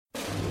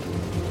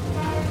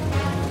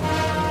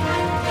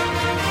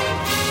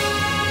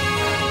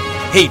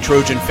Hey,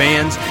 Trojan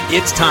fans,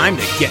 it's time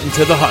to get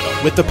into the huddle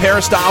with the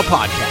Peristyle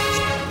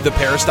Podcast. The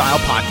Peristyle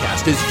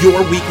Podcast is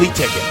your weekly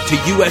ticket to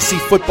USC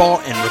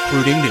football and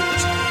recruiting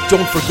news.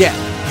 Don't forget,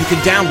 you can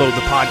download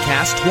the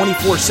podcast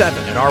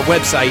 24/7 at our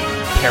website,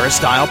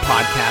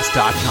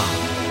 peristylepodcast.com.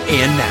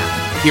 And now,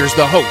 here's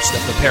the host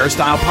of the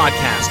Peristyle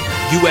Podcast,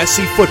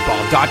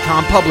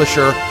 USCFootball.com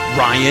publisher,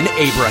 Ryan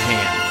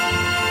Abraham.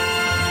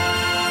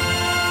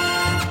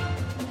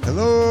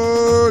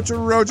 Hello,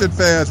 Trojan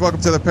fans.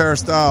 Welcome to the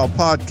Peristyle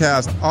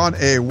Podcast on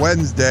a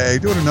Wednesday.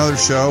 Doing another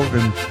show. We've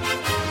been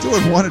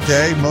doing one a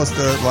day most of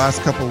the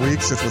last couple of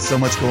weeks, just with so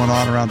much going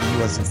on around the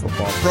USC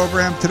football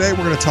program. Today,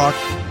 we're going to talk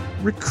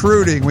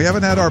recruiting. We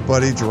haven't had our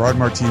buddy Gerard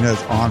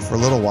Martinez on for a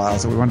little while,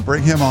 so we want to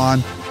bring him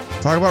on,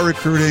 talk about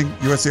recruiting.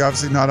 USC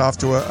obviously not off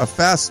to a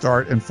fast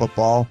start in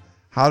football.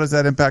 How does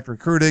that impact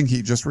recruiting?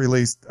 He just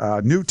released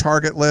new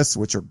target lists,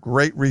 which are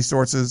great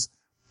resources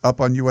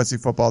up on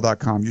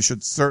USCFootball.com. You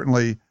should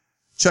certainly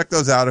check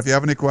those out. If you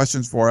have any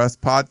questions for us,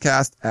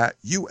 podcast at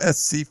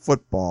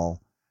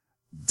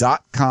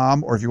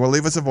USCFootball.com. Or if you want to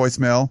leave us a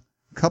voicemail,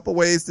 a couple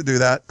ways to do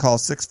that. Call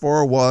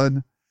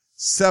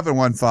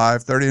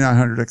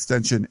 641-715-3900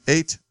 extension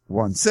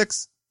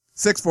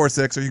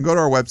 816-646. Or you can go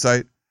to our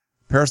website,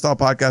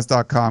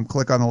 peristylepodcast.com.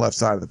 Click on the left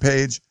side of the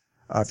page.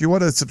 If you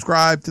want to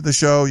subscribe to the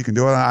show, you can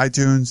do it on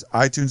iTunes.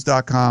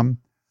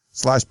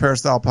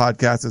 iTunes.com/Peristyle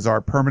Podcast is our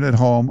permanent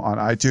home on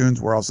iTunes.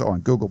 We're also on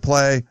Google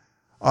Play,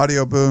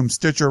 Audio Boom,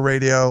 Stitcher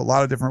Radio, a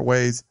lot of different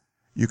ways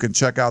you can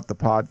check out the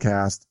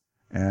podcast.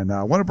 And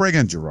I want to bring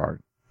in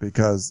Gerard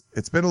because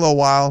it's been a little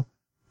while.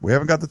 We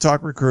haven't got to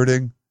talk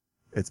recruiting.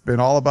 It's been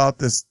all about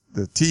the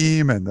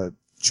team and the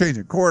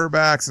changing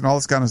quarterbacks and all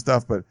this kind of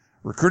stuff, but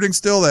recruiting's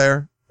still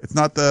there. It's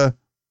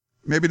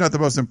maybe not the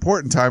most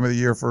important time of the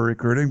year for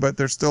recruiting, but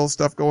there's still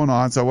stuff going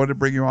on. So I wanted to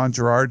bring you on,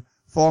 Gerard.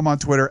 Follow him on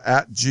Twitter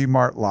at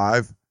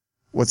GMartLive.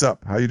 What's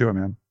up? How you doing,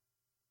 man?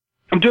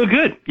 I'm doing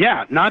good.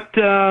 Yeah, not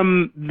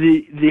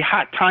the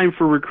hot time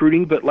for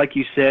recruiting, but like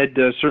you said,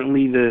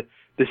 certainly the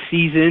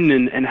season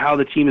and how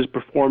the team is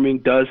performing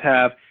does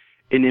have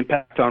an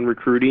impact on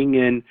recruiting.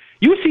 And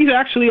USC is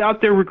actually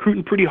out there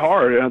recruiting pretty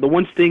hard. The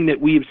one thing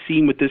that we have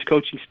seen with this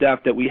coaching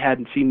staff that we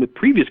hadn't seen with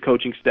previous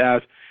coaching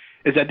staffs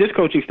is that this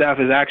coaching staff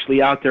is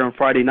actually out there on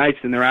Friday nights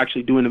and they're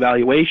actually doing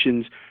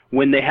evaluations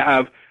when they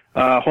have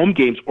home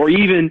games, or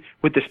even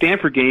with the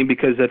Stanford game,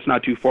 because that's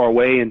not too far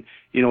away and,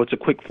 you know, it's a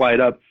quick flight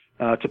up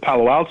to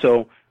Palo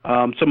Alto.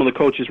 Some of the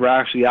coaches were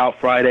actually out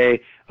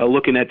Friday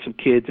looking at some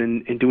kids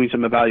and doing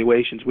some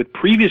evaluations. With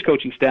previous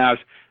coaching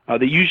staffs,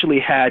 they usually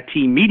had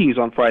team meetings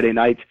on Friday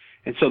nights,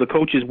 and so the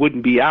coaches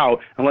wouldn't be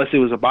out unless it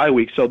was a bye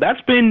week. So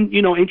that's been,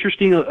 you know,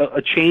 interesting,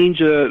 a change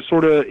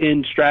sort of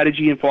in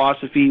strategy and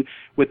philosophy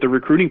with the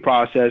recruiting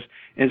process.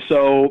 And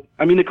so,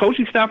 I mean, the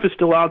coaching staff is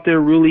still out there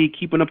really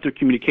keeping up their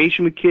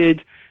communication with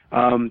kids.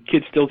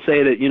 Kids still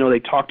say that, you know, they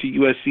talk to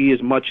USC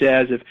as much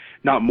as, if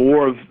not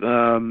more, of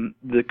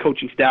the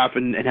coaching staff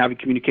and having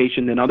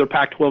communication than other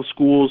Pac-12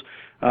 schools.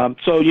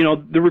 So, you know,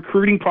 the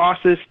recruiting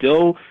process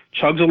still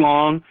chugs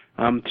along.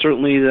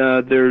 Certainly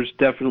there's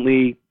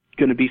definitely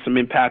going to be some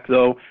impact,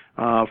 though,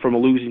 from a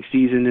losing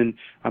season, and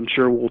I'm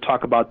sure we'll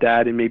talk about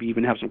that and maybe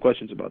even have some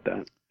questions about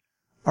that.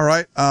 All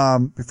right.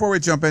 Before we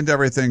jump into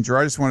everything,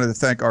 Gerard, I just wanted to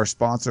thank our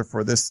sponsor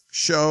for this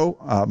show,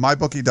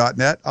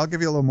 mybookie.net. I'll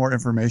give you a little more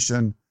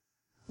information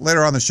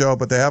later on the show,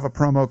 but they have a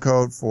promo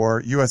code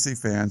for USC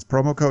fans,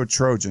 promo code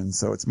Trojans.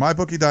 So it's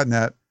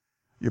mybookie.net.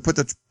 You put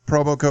the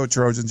promo code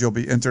Trojans, you'll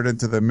be entered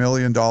into the $1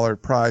 million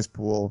prize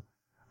pool.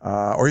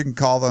 Or you can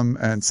call them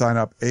and sign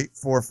up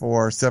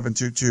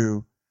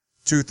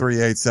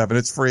 844-722-2387.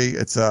 It's free.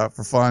 It's,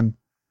 for fun.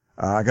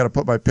 I got to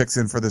put my picks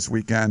in for this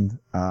weekend.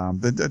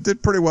 They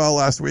did pretty well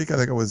last week. I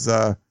think it was,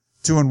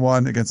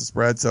 2-1 against the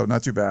spread. So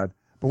not too bad,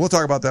 but we'll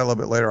talk about that a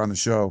little bit later on the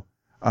show.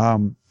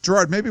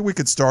 Gerard, maybe we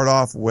could start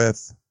off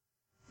with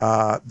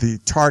the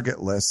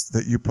target list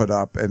that you put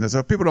up. And so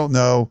if people don't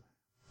know,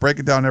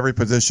 breaking down every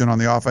position on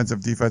the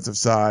offensive, defensive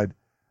side.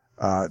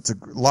 It's a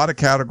lot of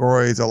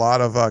categories, a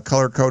lot of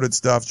color-coded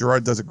stuff.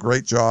 Gerard does a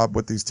great job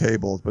with these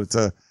tables, but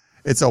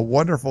it's a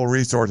wonderful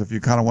resource if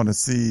you kind of want to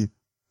see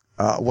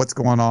what's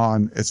going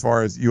on as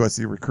far as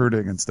USC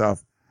recruiting and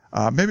stuff.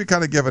 Maybe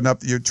kind of give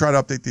you try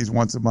to update these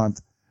once a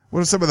month.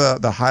 What are some of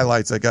the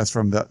highlights, I guess,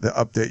 from the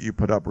update you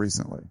put up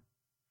recently?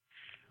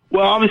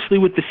 Well, obviously,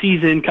 with the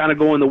season kind of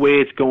going the way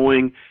it's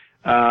going,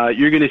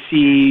 you're going to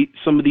see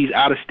some of these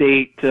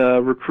out-of-state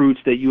recruits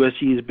that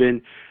USC has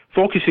been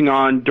focusing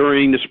on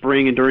during the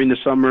spring and during the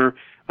summer.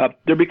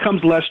 There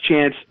becomes less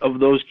chance of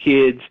those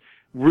kids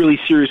really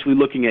seriously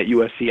looking at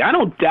USC. I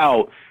don't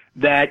doubt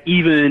that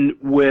even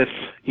with,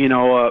 you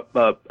know,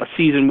 a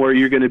season where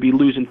you're going to be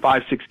losing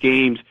 5-6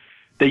 games,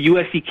 that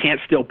USC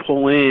can't still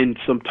pull in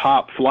some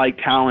top flight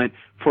talent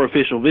for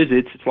official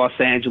visits. It's Los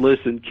Angeles,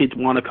 and kids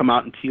want to come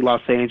out and see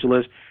Los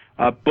Angeles.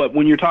 But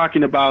when you're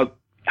talking about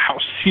how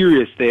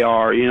serious they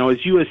are, you know, is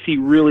USC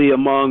really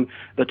among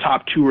the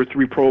top 2 or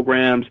 3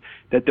 programs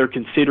that they're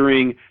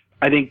considering?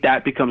 I think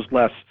that becomes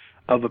less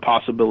of a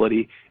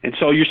possibility. And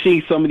so you're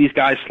seeing some of these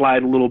guys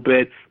slide a little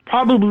bit.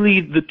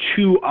 Probably the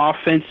two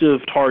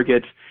offensive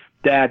targets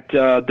that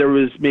there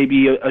was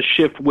maybe a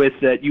shift with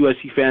that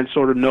USC fans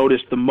sort of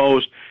noticed the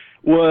most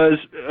was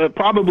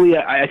probably,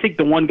 I think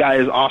the one guy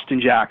is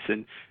Austin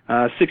Jackson,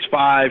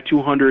 6'5",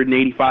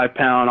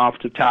 285-pound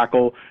offensive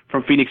tackle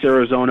from Phoenix,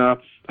 Arizona,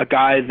 a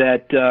guy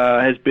that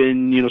has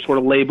been, sort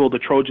of labeled the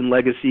Trojan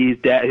legacy.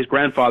 His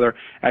grandfather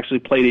actually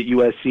played at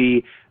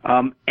USC,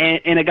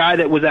 and a guy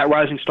that was at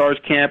Rising Stars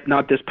camp,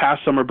 not this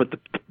past summer, but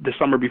the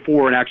summer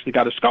before, and actually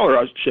got a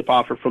scholarship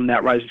offer from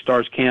that Rising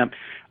Stars camp.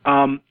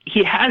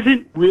 He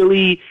hasn't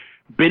really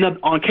been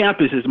on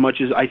campus as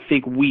much as I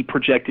think we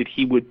projected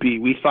he would be.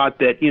 We thought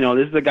that,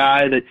 this is a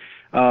guy that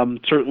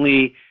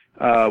certainly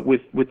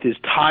with his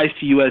ties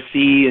to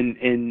USC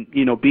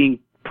and being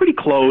pretty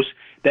close,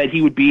 that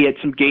he would be at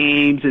some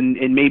games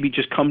and maybe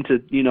just come to,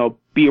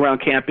 be around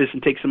campus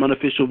and take some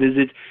unofficial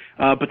visits.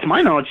 But to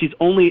my knowledge, he's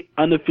only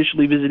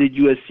unofficially visited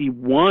USC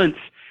once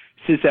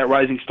since that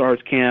Rising Stars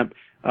camp,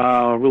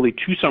 really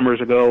 2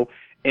 summers ago,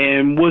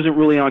 and wasn't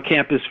really on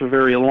campus for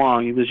very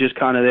long. He was just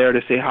kind of there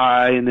to say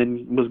hi and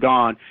then was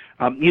gone.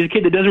 He's a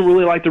kid that doesn't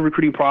really like the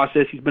recruiting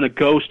process. He's been a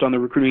ghost on the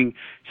recruiting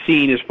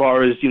scene as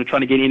far as,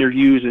 trying to get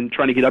interviews and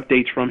trying to get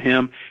updates from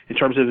him in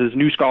terms of his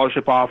new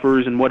scholarship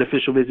offers and what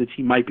official visits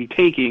he might be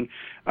taking.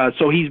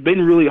 So he's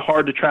been really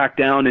hard to track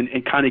down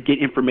and kind of get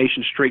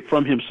information straight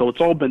from him. So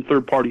it's all been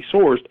third-party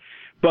sourced.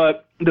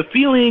 But the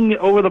feeling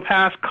over the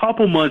past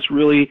couple months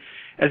really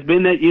has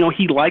been that,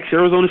 he likes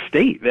Arizona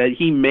State, that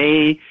he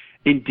may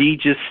indeed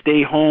just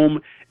stay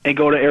home and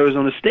go to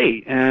Arizona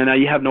State. And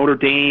you have Notre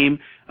Dame.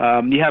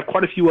 You have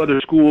quite a few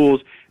other schools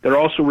that are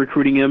also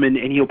recruiting him, and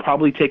he'll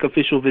probably take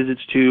official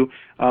visits too.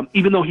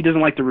 Even though he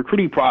doesn't like the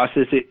recruiting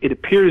process, it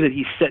appears that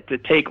he's set to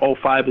take all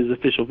 5 as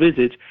official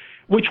visits,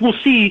 which we'll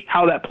see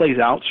how that plays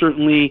out.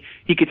 Certainly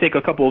he could take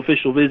a couple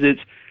official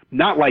visits,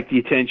 not like the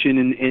attention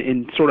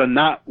and sort of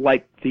not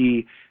like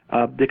the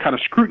kind of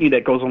scrutiny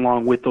that goes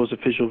along with those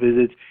official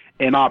visits,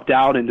 and opt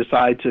out and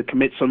decide to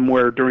commit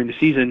somewhere during the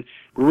season.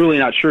 We're really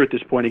not sure at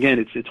this point.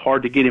 Again, it's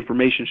hard to get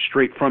information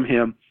straight from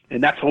him,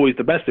 and that's always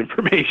the best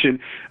information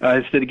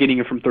instead of getting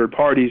it from third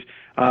parties.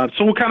 So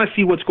we'll kind of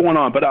see what's going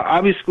on. But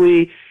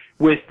obviously,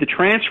 with the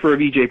transfer of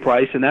E.J.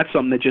 Price, and that's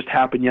something that just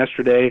happened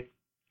yesterday,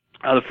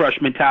 the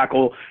freshman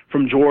tackle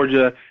from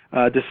Georgia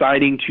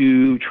deciding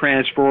to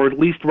transfer, at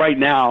least right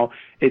now,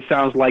 it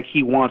sounds like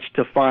he wants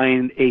to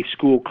find a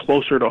school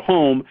closer to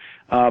home,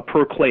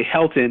 per Clay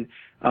Helton.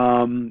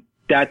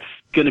 That's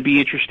going to be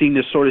interesting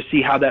to sort of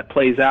see how that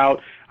plays out.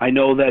 I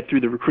know that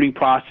through the recruiting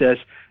process,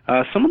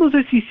 some of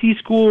those SEC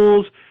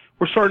schools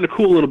were starting to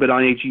cool a little bit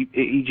on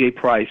E.J.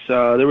 Price.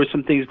 There were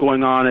some things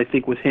going on, I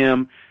think, with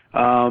him,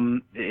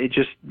 it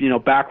just,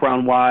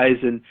 background-wise,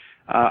 and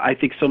I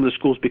think some of the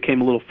schools became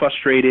a little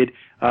frustrated,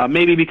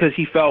 maybe because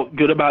he felt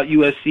good about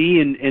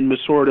USC and was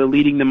sort of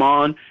leading them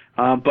on.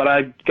 But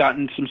I've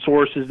gotten some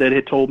sources that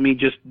had told me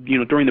just,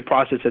 during the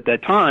process at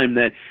that time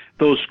that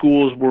those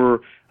schools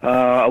were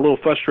a little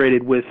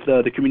frustrated with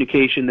the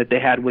communication that they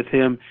had with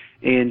him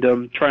and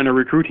trying to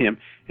recruit him.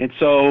 And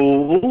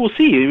so we'll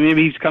see.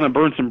 Maybe he's kind of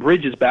burned some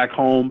bridges back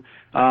home.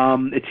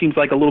 It seems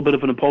like a little bit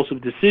of an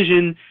impulsive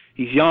decision.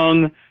 He's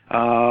young.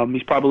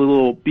 He's probably a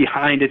little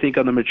behind, I think,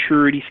 on the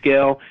maturity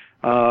scale,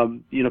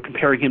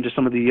 comparing him to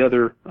some of the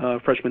other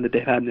freshmen that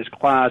they've had in this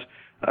class.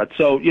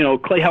 So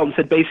Clay Helton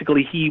said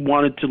basically he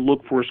wanted to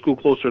look for a school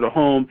closer to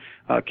home.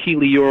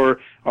 Keely,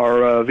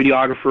 our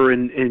videographer,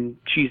 and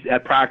she's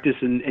at practice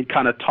and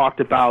kind of talked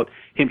about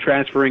him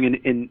transferring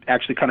and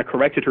actually kind of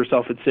corrected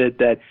herself and said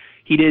that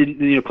he didn't,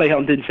 Clay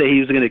Helton didn't say he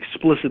was going to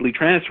explicitly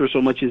transfer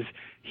so much as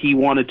he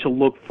wanted to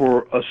look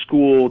for a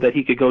school that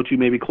he could go to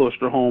maybe closer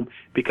to home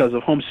because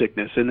of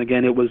homesickness. And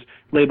again, it was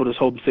labeled as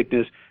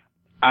homesickness.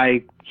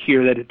 I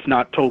hear that it's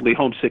not totally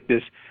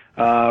homesickness.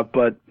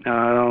 But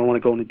I don't want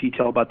to go into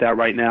detail about that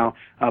right now.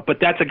 But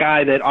that's a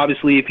guy that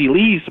obviously if he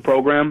leaves the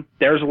program,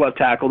 there's a left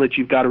tackle that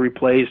you've got to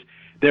replace.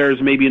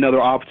 There's maybe another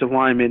offensive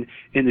lineman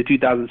in the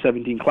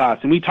 2017 class.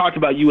 And we talked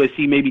about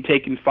USC maybe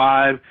taking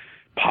 5,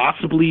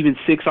 possibly even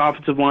 6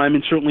 offensive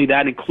linemen. Certainly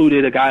that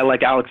included a guy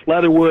like Alex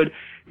Leatherwood,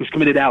 who's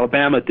committed to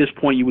Alabama. At this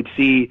point, you would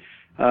see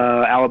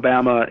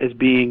Alabama as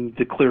being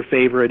the clear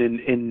favorite.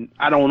 And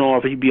I don't know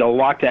if he'd be a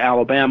lock to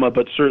Alabama,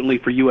 but certainly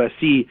for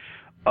USC,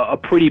 a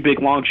pretty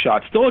big long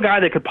shot. Still a guy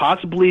that could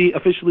possibly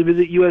officially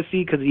visit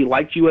USC because he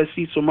liked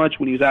USC so much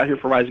when he was out here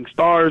for Rising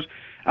Stars.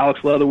 Alex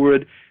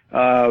Leatherwood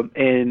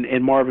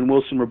and Marvin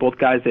Wilson were both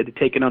guys that had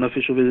taken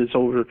unofficial visits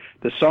over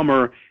the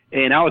summer.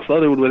 And Alex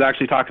Leatherwood was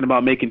actually talking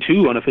about making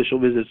 2 unofficial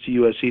visits to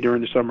USC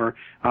during the summer.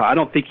 I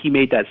don't think he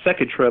made that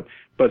second trip,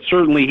 but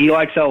certainly he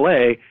likes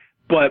LA.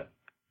 But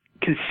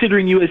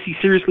considering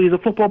USC seriously as a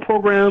football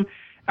program,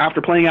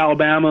 after playing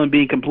Alabama and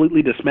being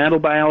completely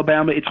dismantled by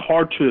Alabama, it's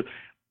hard to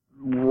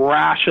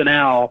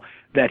rationale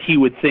that he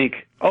would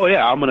think, oh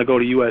yeah, I'm going to go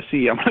to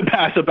USC. I'm going to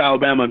pass up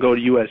Alabama and go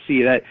to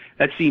USC.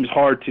 That seems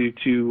hard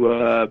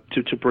to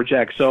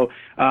project. So,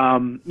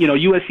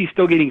 USC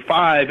still getting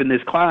 5 in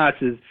this class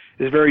is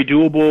very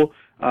doable.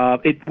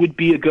 It would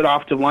be a good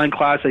offensive line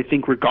class, I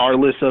think,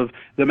 regardless of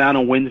the amount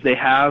of wins they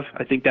have.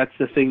 I think that's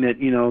the thing that,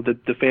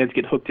 the fans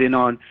get hooked in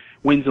on,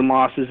 wins and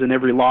losses, and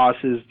every loss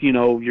is,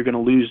 you're going to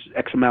lose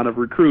X amount of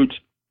recruits.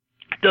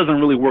 It doesn't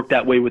really work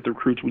that way with the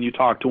recruits when you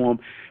talk to them.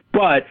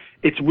 But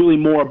it's really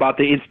more about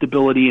the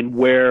instability and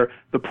where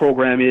the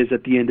program is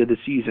at the end of the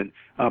season.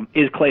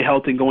 Is Clay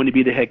Helton going to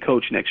be the head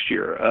coach next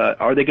year?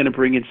 Are they going to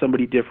bring in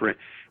somebody different?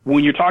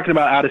 When you're talking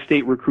about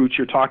out-of-state recruits,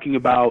 you're talking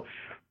about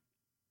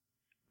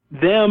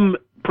them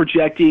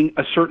projecting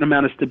a certain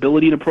amount of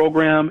stability in a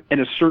program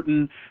and a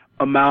certain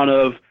amount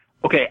of,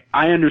 okay,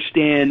 I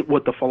understand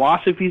what the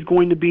philosophy is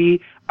going to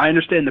be. I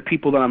understand the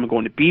people that I'm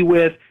going to be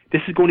with.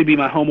 This is going to be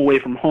my home away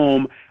from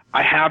home.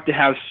 I have to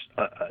have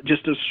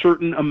just a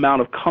certain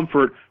amount of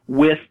comfort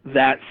with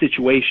that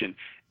situation.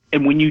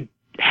 And when you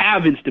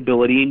have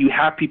instability and you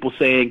have people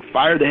saying,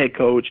 fire the head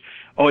coach,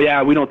 oh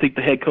yeah, we don't think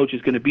the head coach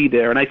is going to be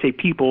there. And I say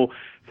people,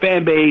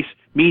 fan base,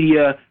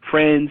 media,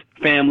 friends,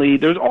 family,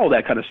 there's all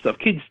that kind of stuff.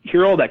 Kids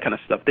hear all that kind of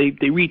stuff. They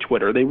read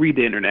Twitter, they read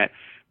the internet.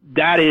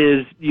 That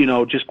is,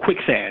 just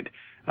quicksand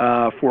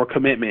for a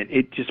commitment.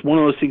 It's just one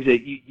of those things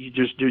that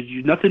there's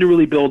nothing to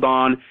really build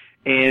on.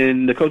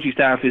 And the coaching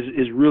staff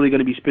is really going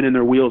to be spinning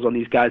their wheels on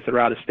these guys that are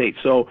out of state.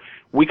 So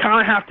we kind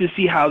of have to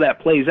see how that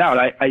plays out.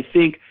 I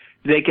think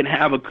they can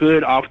have a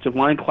good offensive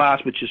line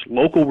class with just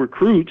local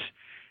recruits.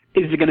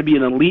 Is it going to be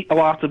an elite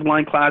offensive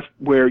line class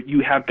where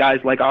you have guys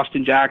like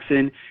Austin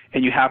Jackson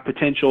and you have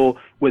potential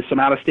with some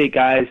out-of-state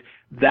guys?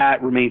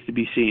 That remains to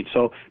be seen.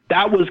 So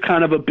that was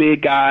kind of a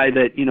big guy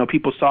that,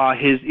 people saw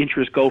his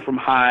interest go from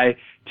high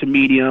to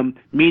medium.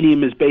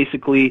 Medium is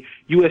basically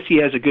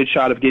USC has a good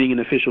shot of getting an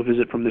official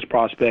visit from this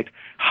prospect.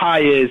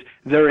 High is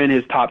they're in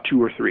his top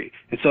 2 or 3.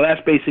 And so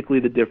that's basically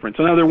the difference.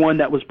 Another one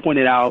that was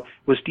pointed out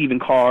was Stephen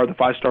Carr, the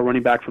 5-star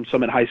running back from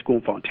Summit High School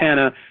in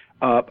Fontana,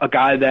 a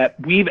guy that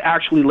we've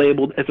actually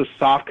labeled as a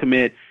soft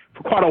commit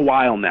for quite a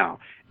while now.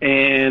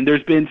 And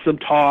there's been some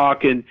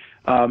talk, and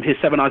his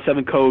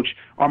 7-on-7 coach,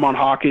 Armand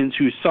Hawkins,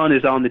 whose son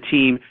is on the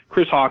team,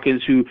 Chris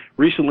Hawkins, who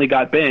recently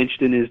got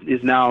benched and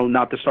is now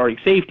not the starting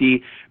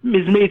safety,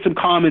 has made some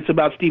comments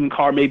about Stephen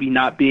Carr maybe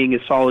not being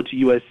as solid to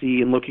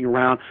USC and looking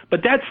around.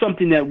 But that's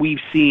something that we've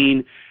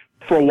seen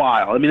for a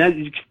while. I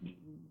mean,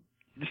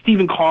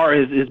 Stephen Carr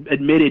has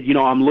admitted,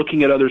 I'm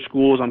looking at other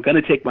schools. I'm going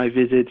to take my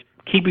visits,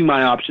 keeping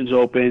my options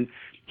open.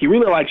 He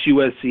really likes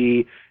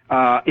USC.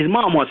 His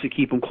mom wants to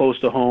keep him close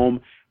to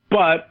home.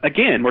 But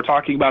again, we're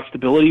talking about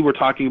stability. We're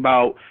talking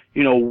about,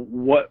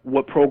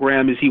 what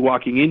program is he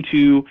walking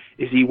into?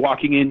 Is he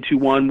walking into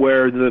one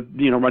where the,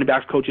 running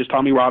backs coach is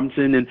Tommy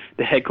Robinson and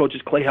the head coach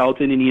is Clay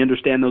Helton and he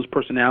understands those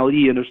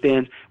personality, he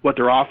understands what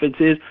their offense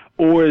is?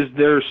 Or is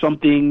there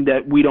something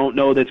that we don't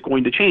know that's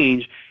going to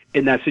change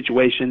in that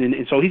situation?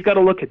 And so he's got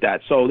to look at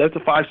that. So that's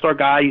a 5-star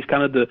guy. He's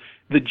kind of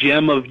the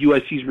gem of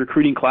USC's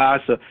recruiting class,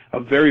 a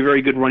very,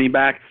 very good running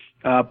back,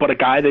 but a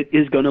guy that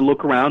is going to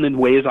look around and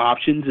weigh his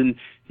options and,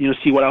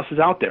 see what else is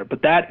out there.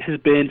 But that has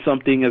been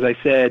something, as I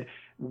said,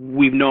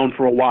 we've known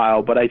for a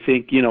while, but I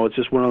think, it's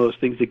just one of those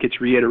things that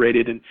gets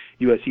reiterated and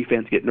USC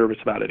fans get nervous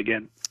about it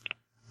again.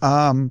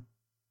 So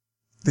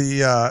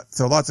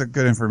lots of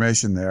good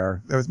information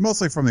there. It was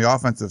mostly from the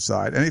offensive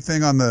side.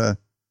 Anything on the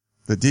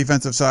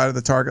defensive side of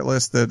the target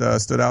list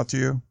that stood out to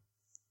you?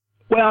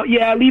 Well,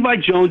 yeah, Levi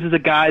Jones is a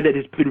guy that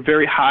has been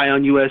very high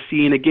on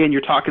USC. And again,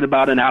 you're talking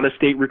about an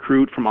out-of-state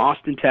recruit from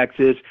Austin,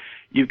 Texas.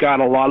 You've got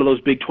a lot of those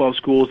Big 12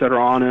 schools that are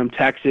on him,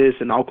 Texas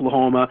and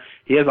Oklahoma.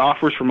 He has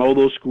offers from all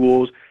those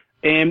schools.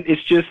 And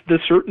it's just the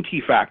certainty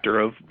factor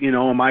of,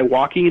 am I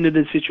walking into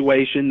the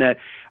situation that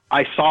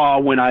I saw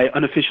when I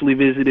unofficially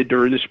visited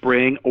during the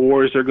spring,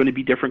 or is there going to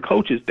be different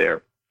coaches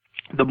there?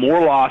 The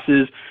more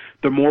losses,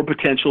 the more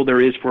potential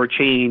there is for a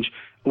change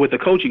with the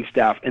coaching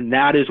staff. And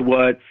that is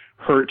what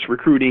hurts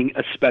recruiting,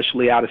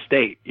 especially out of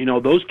state.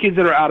 Those kids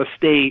that are out of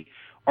state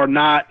are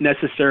not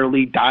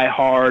necessarily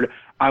diehard,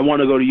 I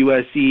want to go to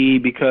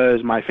USC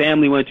because my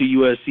family went to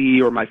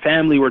USC or my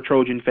family were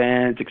Trojan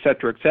fans, et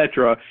cetera, et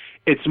cetera.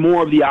 It's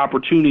more of the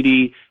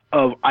opportunity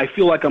of I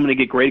feel like I'm going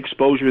to get great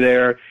exposure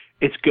there.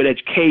 It's good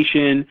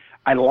education.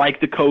 I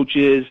like the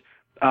coaches.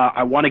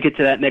 I want to get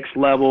to that next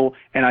level,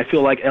 and I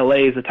feel like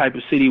LA is the type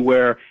of city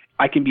where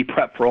I can be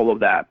prepped for all of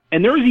that.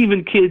 And there's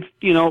even kids,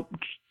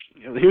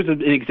 here's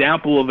an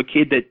example of a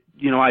kid that,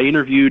 I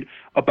interviewed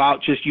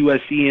about just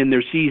USC and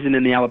their season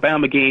in the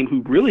Alabama game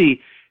who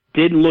really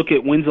didn't look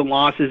at wins and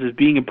losses as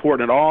being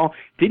important at all.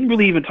 Didn't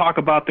really even talk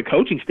about the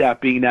coaching staff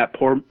being that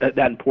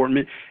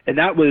important. And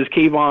that was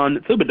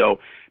Kayvon Thibodeau.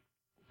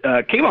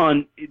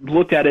 Kayvon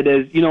looked at it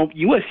as,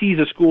 USC is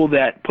a school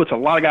that puts a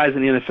lot of guys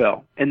in the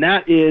NFL. And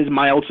that is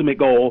my ultimate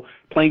goal,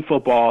 playing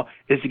football,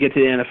 is to get to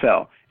the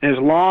NFL. And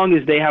as long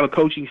as they have a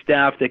coaching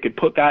staff that could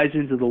put guys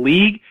into the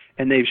league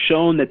and they've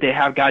shown that they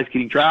have guys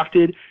getting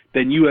drafted,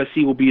 then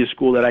USC will be a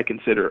school that I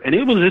consider. And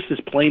it was just as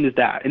plain as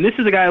that. And this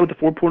is a guy with a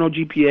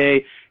 4.0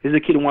 GPA. This is a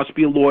kid who wants to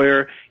be a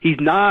lawyer. He's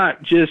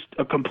not just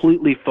a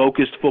completely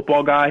focused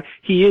football guy.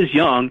 He is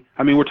young.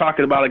 I mean, we're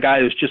talking about a guy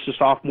who's just a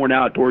sophomore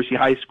now at Dorsey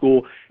High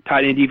School,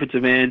 tight end,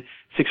 defensive end,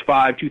 6'5",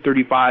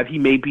 235. He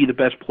may be the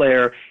best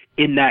player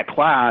in that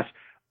class,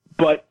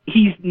 but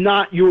he's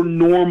not your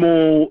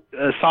normal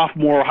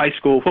sophomore high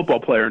school football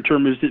player in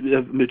terms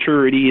of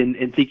maturity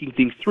and thinking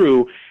things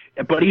through.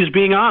 But he was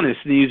being honest,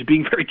 and he was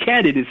being very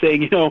candid and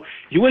saying,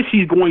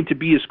 USC is going to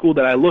be a school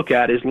that I look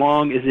at as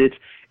long as it's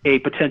a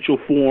potential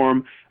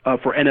form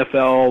for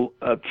NFL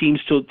teams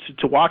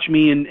to watch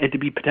me and to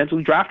be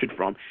potentially drafted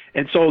from.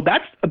 And so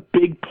that's a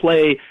big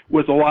play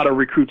with a lot of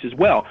recruits as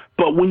well.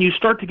 But when you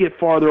start to get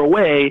farther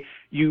away,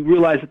 you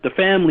realize that the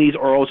families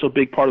are also a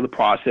big part of the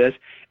process.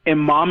 And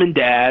mom and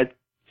dad,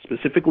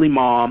 specifically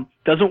mom,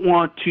 doesn't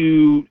want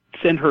to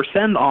send her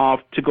send-off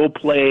to go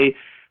play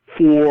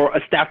for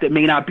a staff that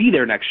may not be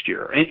there next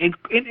year.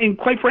 And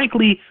quite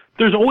frankly,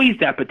 there's always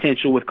that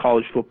potential with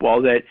college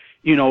football that,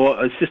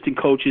 assistant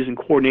coaches and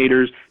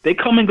coordinators, they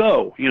come and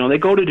go. They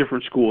go to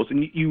different schools.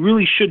 And you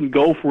really shouldn't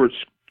go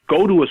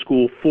to a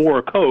school for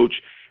a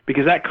coach,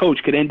 because that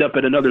coach could end up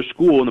at another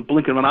school in the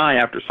blink of an eye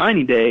after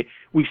signing day.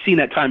 We've seen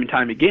that time and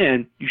time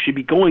again. You should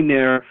be going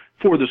there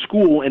for the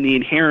school and the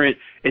inherent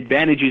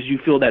advantages you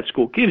feel that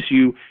school gives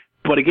you.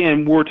 But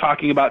again, we're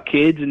talking about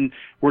kids, and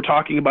we're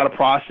talking about a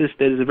process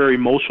that is very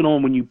emotional.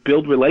 And when you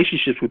build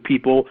relationships with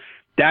people,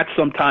 that's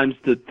sometimes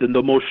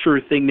the most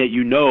sure thing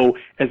that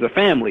as a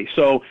family.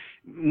 So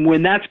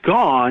when that's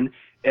gone,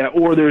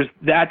 or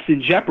that's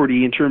in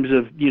jeopardy in terms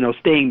of,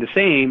 staying the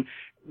same,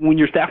 when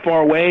you're that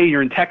far away,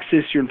 you're in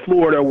Texas, you're in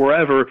Florida,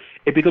 wherever,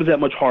 it becomes that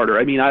much harder.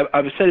 I mean,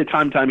 I've said it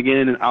time and time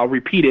again, and I'll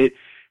repeat it.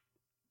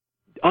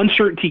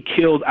 Uncertainty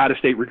kills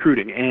out-of-state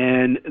recruiting,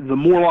 and the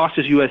more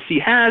losses USC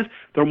has,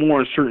 the more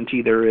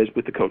uncertainty there is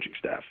with the coaching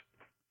staff.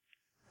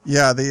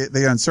 Yeah,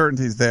 the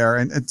uncertainty's there,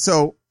 and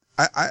so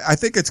I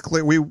think it's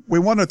clear. We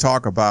want to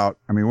talk about.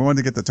 I mean, we want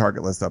to get the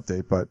target list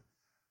update, but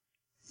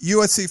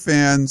USC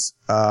fans,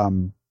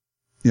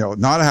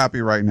 not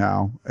happy right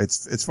now.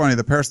 It's funny.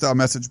 The Peristyle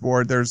message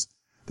board. There's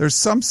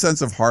some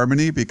sense of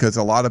harmony because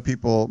a lot of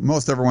people,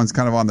 most everyone's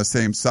kind of on the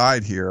same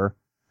side here.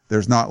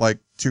 There's not like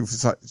two,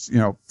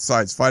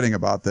 sides fighting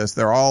about this.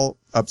 They're all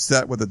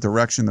upset with the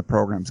direction the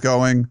program's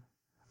going.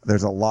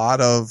 There's a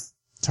lot of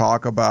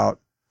talk about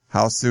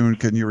how soon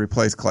can you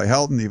replace Clay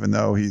Helton, even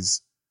though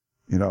he's,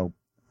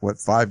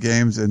 5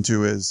 games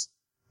into his,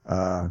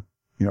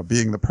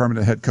 being the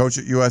permanent head coach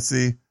at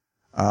USC.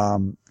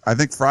 I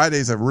think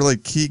Friday's a really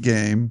key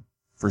game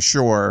for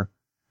sure,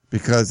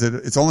 because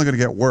it's only going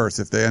to get worse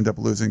if they end up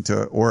losing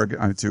to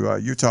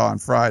Utah on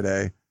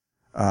Friday.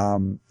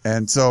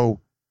 And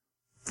so,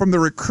 from the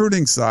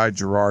recruiting side,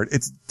 Gerard,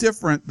 it's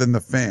different than the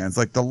fans.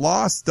 Like, the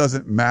loss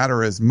doesn't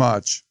matter as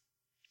much.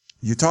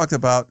 You talked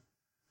about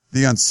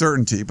the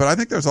uncertainty, but I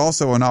think there's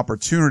also an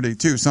opportunity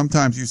too.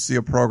 Sometimes you see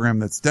a program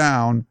that's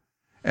down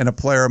and a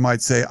player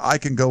might say, I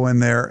can go in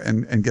there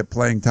and get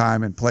playing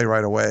time and play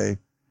right away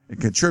and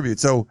contribute.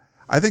 So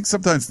I think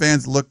sometimes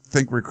fans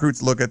think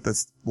recruits look at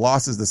the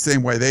losses the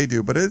same way they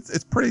do, but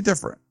it's pretty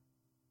different.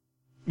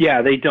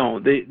 Yeah, they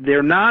don't.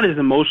 They're not as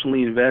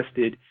emotionally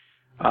invested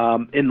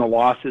in the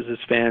losses as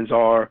fans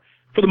are,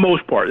 for the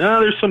most part. Now,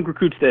 there's some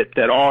recruits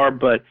that are,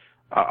 but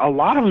a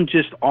lot of them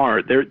just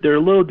aren't. They're a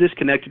little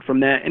disconnected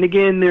from that. And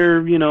again,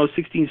 they're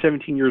 16,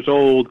 17 years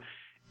old,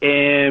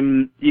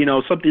 and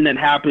something that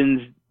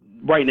happens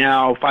right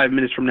now, 5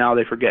 minutes from now,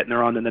 they forget and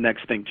they're on to the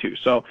next thing too.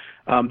 So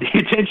the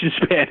attention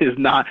span is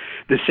not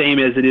the same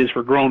as it is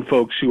for grown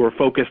folks who are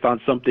focused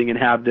on something and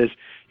have this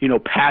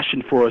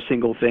passion for a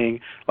single thing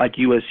like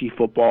USC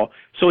football.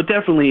 So it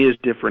definitely is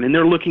different. And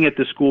they're looking at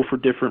the school for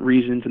different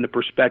reasons, and the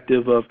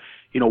perspective of,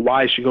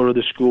 why I should go to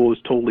the school is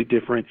totally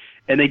different.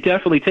 And they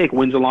definitely take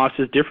wins and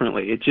losses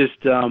differently. It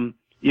just, the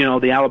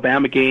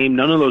Alabama game,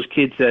 none of those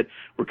kids that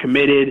were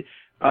committed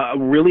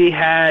really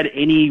had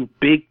any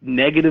big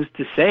negatives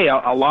to say.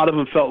 A lot of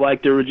them felt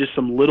like there were just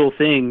some little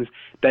things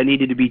that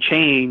needed to be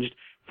changed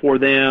for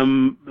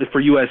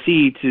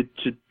USC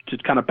to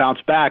kind of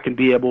bounce back and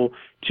be able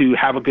to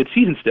have a good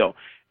season still.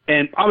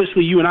 And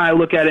obviously you and I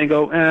look at it and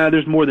go,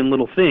 there's more than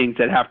little things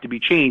that have to be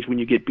changed when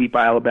you get beat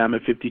by Alabama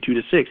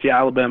 52-6. Yeah,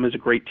 Alabama is a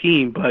great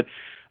team, but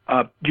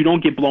you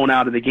don't get blown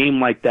out of the game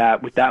like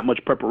that with that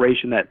much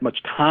preparation, that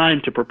much time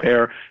to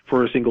prepare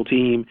for a single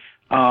team,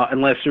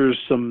 unless there's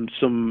some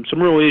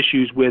real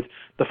issues with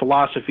the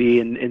philosophy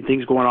and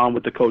things going on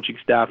with the coaching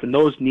staff, and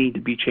those need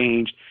to be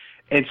changed.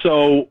 And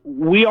so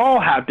we all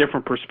have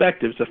different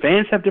perspectives. The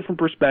fans have different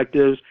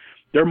perspectives.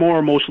 They're more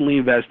emotionally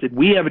invested.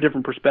 We have a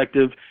different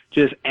perspective,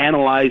 just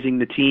analyzing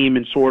the team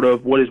and sort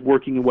of what is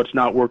working and what's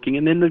not working.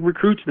 And then the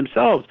recruits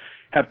themselves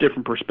have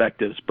different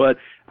perspectives. But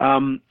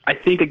I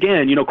think,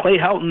 again, Clay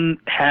Helton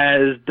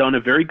has done a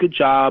very good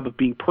job of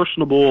being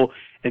personable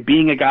and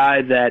being a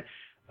guy that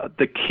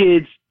the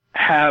kids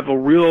have a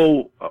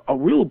real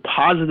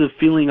positive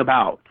feeling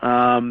about.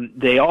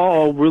 They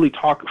all really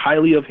talk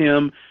highly of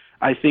him.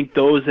 I think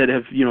those that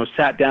have,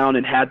 sat down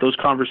and had those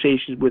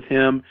conversations with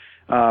him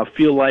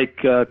feel like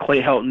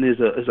Clay Helton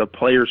is a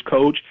player's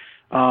coach.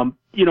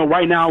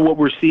 Right now what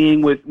we're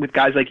seeing with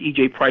guys like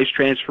E.J. Price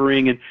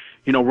transferring and,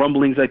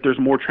 rumblings like there's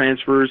more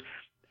transfers,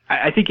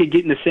 I think you're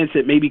getting the sense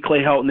that maybe Clay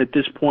Helton at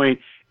this point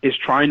is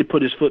trying to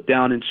put his foot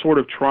down and sort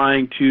of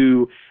trying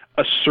to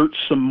assert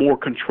some more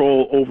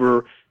control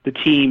over the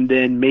team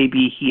than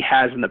maybe he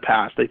has in the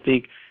past. I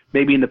think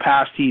maybe in the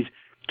past he's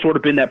sort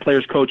of been that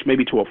player's coach,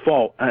 maybe to a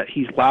fault.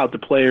 He's allowed the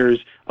players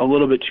a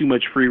little bit too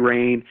much free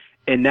reign,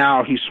 and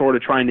now he's sort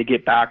of trying to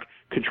get back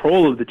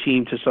control of the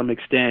team to some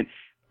extent.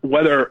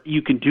 Whether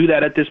you can do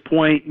that at this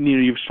point,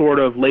 you've sort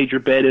of laid your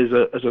bet as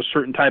a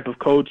certain type of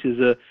coach,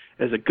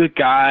 as a good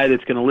guy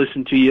that's going to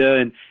listen to you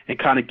and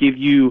kind of give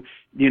you,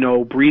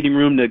 breathing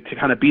room to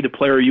kind of be the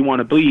player you want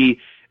to be,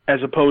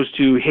 as opposed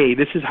to, hey,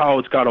 this is how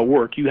it's got to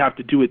work. You have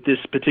to do it this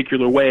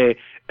particular way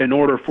in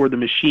order for the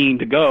machine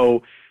to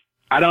go.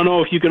 I don't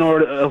know if you can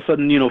all of a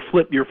sudden,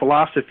 flip your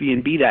philosophy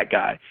and be that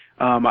guy.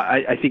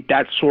 I think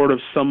that's sort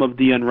of some of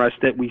the unrest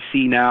that we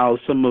see now,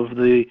 some of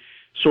the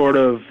sort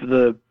of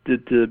the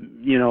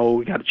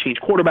we got to change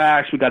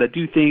quarterbacks, we got to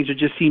do things. There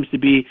just seems to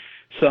be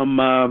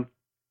some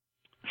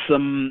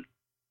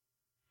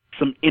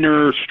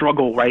inner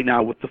struggle right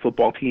now with the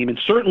football team. And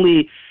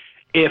certainly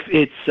if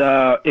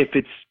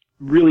it's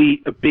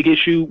really a big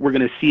issue, we're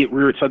going to see it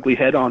rear its ugly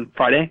head on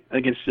Friday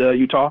against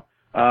Utah.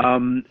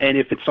 And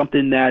if it's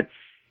something that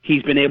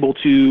he's been able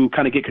to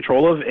kind of get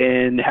control of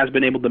and has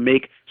been able to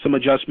make some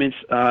adjustments,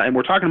 and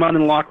we're talking about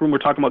in the locker room, we're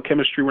talking about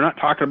chemistry. We're not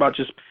talking about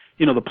just,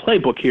 the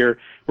playbook here.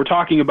 We're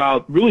talking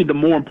about really the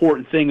more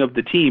important thing of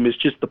the team is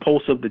just the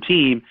pulse of the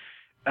team.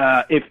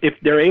 If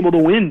they're able to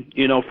win,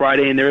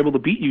 Friday, and they're able to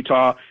beat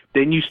Utah,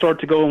 then you start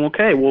to go,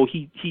 okay, well,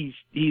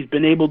 he's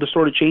been able to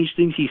sort of change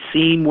things. He's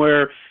seen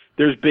where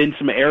there's been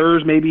some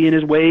errors maybe in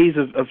his ways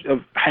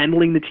of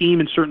handling the team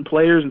and certain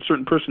players and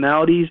certain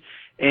personalities.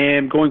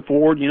 And going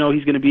forward, he's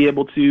going to be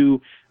able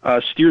to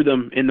steer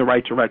them in the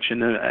right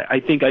direction. And I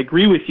think I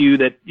agree with you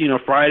that,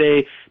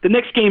 Friday, the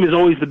next game is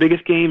always the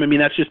biggest game. I mean,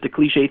 that's just a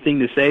cliche thing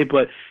to say,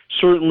 but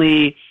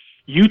certainly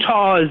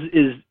Utah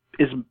is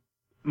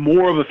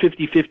more of a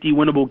 50-50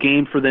 winnable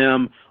game for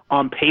them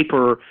on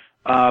paper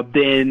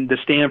than the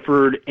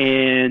Stanford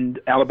and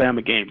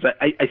Alabama games.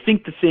 I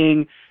think the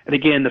thing, and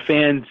again, the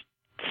fans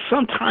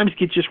sometimes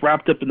get just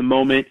wrapped up in the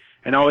moment,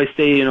 and I always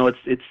say,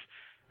 it's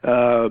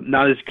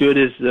not as good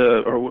as,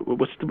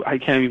 I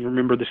can't even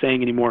remember the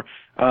saying anymore.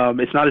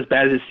 It's not as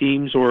bad as it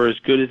seems or as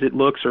good as it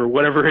looks or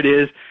whatever it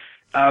is.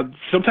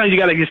 Sometimes you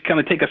got to just kind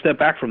of take a step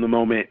back from the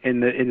moment,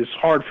 and it's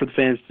hard for the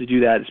fans to do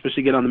that,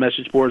 especially get on the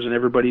message boards and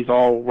everybody's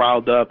all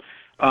riled up.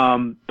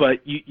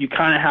 But you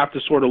kind of have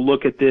to sort of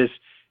look at this,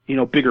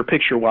 bigger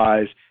picture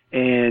wise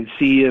and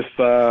see if,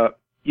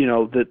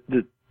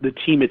 the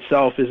team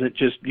itself isn't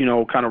just,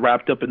 kind of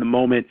wrapped up in the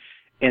moment,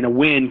 and a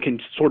win can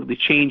sort of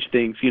change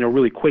things,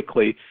 really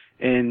quickly.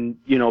 And,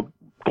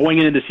 going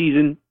into the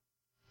season,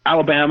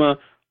 Alabama,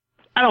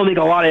 I don't think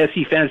a lot of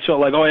SC fans felt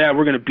like, oh yeah,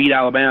 we're going to beat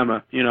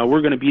Alabama.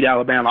 We're going to beat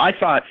Alabama. I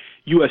thought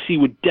USC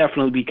would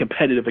definitely be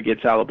competitive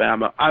against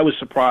Alabama. I was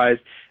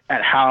surprised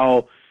at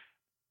how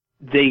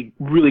they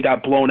really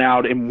got blown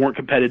out and weren't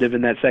competitive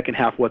in that second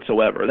half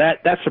whatsoever.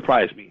 That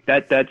surprised me.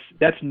 That's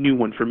a new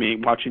one for me,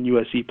 watching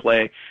USC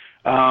play.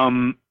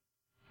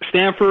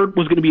 Stanford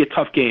was going to be a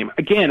tough game.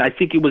 Again, I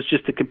think it was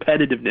just the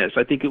competitiveness.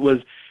 I think it was,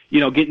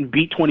 getting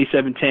beat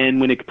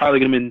 27-10 when it probably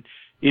could have been,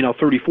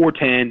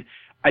 34-10.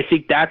 I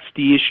think that's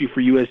the issue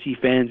for USC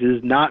fans,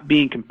 is not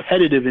being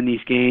competitive in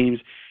these games.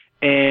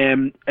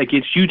 And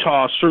against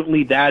Utah,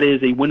 certainly that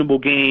is a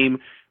winnable game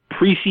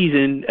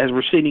preseason, as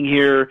we're sitting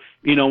here,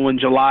 in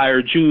July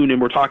or June,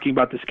 and we're talking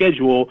about the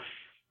schedule.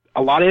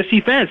 A lot of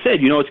SC fans said,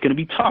 it's going to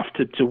be tough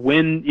to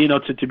win,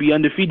 to be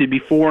undefeated, be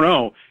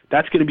 4-0.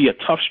 That's going to be a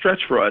tough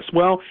stretch for us.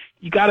 Well,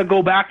 you got to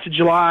go back to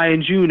July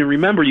and June and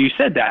remember you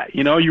said that.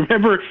 You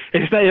remember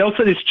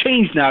it's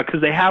changed now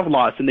because they have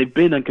lost and they've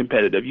been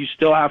uncompetitive. You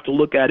still have to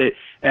look at it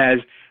as,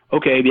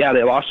 okay, yeah,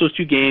 they lost those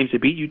two games. They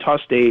beat Utah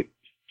State.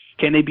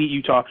 Can they beat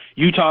Utah?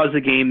 Utah is a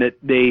game that's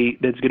going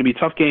to be a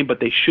tough game, but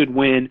they should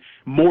win,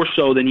 more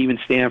so than even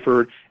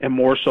Stanford and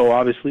more so,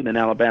 obviously, than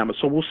Alabama.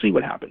 So we'll see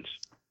what happens.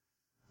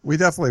 We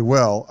definitely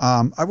will.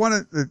 I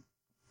want to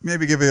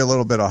maybe give you a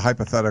little bit of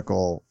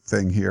hypothetical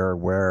thing here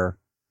where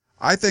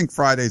I think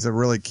Friday's a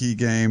really key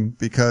game,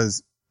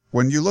 because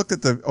when you looked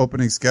at the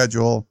opening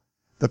schedule,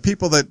 the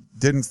people that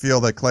didn't feel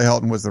that Clay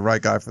Helton was the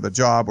right guy for the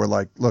job were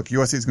like, look,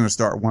 USC is going to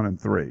start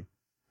 1-3.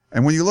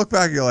 And when you look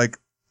back, you're like,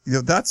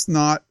 that's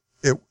not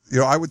it.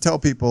 I would tell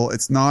people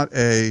it's not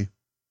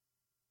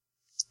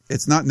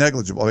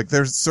negligible. Like,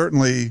 there's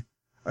certainly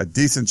a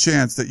decent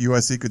chance that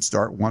USC could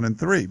start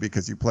 1-3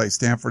 because you play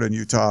Stanford and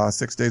Utah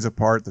 6 days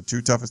apart, the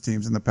two toughest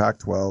teams in the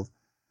Pac-12,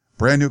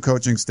 brand new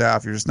coaching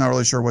staff. You're just not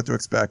really sure what to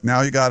expect.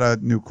 Now you got a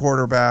new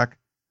quarterback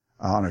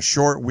on a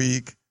short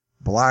week,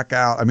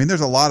 blackout. I mean,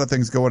 there's a lot of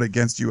things going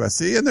against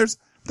USC, and there's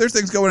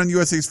things going in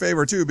USC's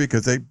favor too,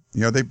 because they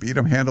beat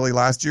them handily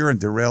last year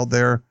and derailed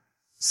their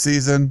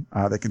season.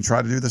 They can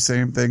try to do the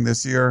same thing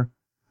this year.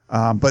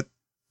 But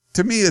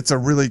to me, it's a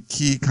really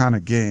key kind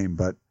of game.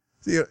 But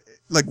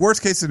like,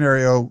 worst case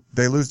scenario,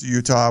 they lose to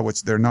Utah,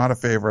 which they're not a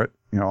favorite,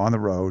 on the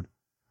road.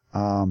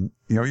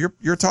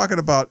 You're talking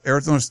about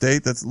Arizona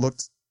State that's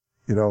looked,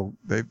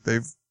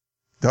 they've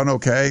done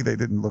okay. They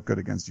didn't look good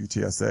against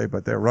UTSA,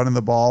 but they're running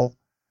the ball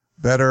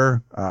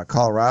better.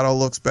 Colorado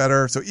looks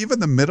better. So even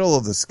the middle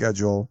of the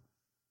schedule,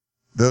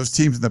 those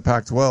teams in the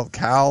Pac-12,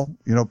 Cal,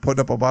 putting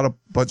up about a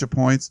bunch of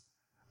points.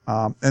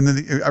 And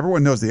then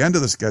everyone knows the end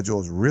of the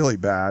schedule is really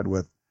bad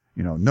with,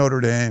 Notre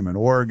Dame and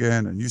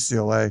Oregon and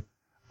UCLA,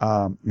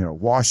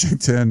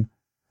 Washington.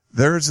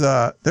 There's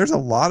a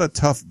lot of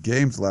tough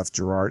games left,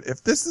 Gerard.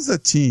 If this is a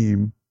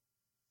team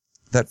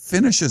that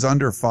finishes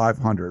under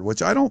 500,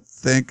 which I don't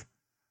think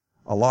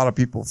a lot of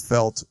people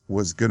felt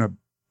was going to,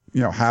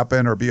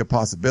 happen or be a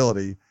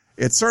possibility,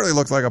 it certainly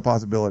looks like a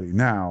possibility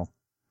now.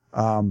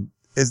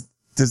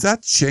 Does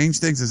that change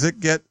things? Does it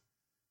get,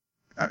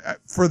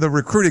 for the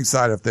recruiting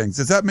side of things,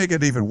 does that make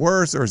it even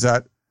worse, or is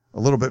that a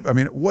little bit,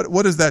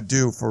 what does that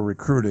do for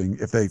recruiting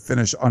if they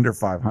finish under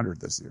 500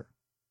 this year?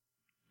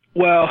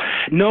 Well,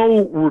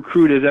 no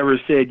recruit has ever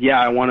said,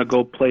 I want to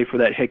go play for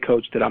that head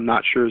coach that I'm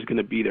not sure is going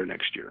to be there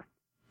next year.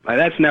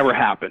 That's never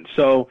happened.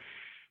 So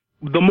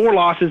the more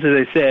losses,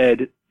 as I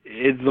said,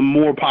 the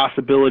more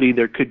possibility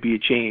there could be a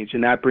change,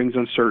 and that brings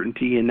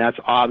uncertainty, and that's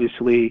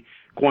obviously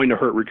going to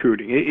hurt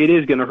recruiting. It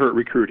is going to hurt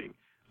recruiting.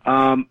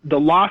 The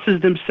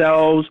losses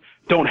themselves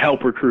don't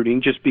help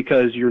recruiting just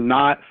because you're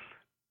not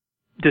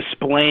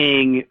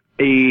displaying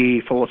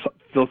a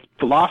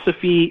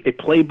philosophy, a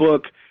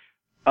playbook,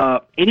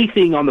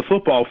 anything on the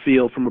football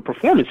field from a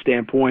performance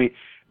standpoint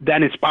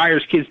that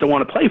inspires kids to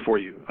want to play for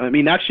you.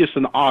 That's just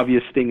an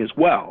obvious thing as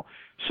well.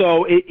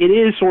 So it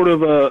is sort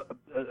of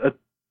a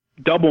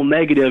double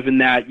negative in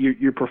that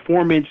your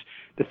performance,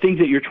 the things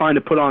that you're trying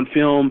to put on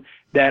film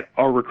that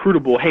are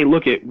recruitable. Hey,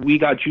 we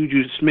got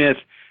Juju Smith,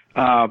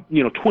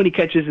 20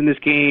 catches in this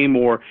game,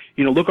 or,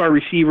 look, our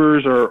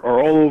receivers are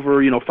all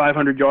over,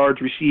 500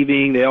 yards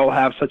receiving. They all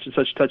have such and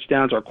such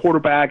touchdowns. Our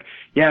quarterback,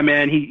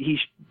 he's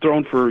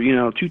thrown for,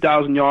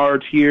 2,000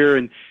 yards here,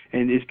 and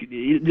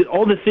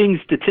all the things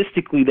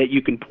statistically that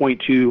you can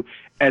point to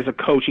as a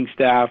coaching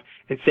staff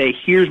and say,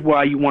 here's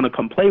why you want to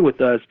come play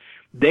with us.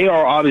 They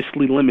are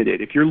obviously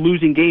limited. If you're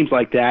losing games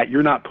like that,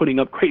 you're not putting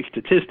up great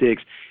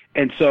statistics.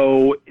 And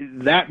so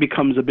that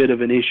becomes a bit of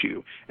an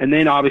issue. And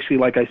then obviously,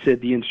 like I said,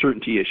 the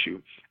uncertainty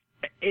issue.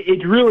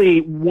 It's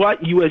really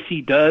what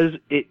USC does.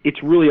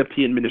 It's really up to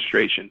the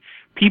administration.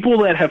 People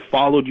that have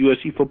followed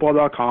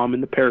USCfootball.com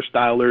and the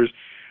Peristylers,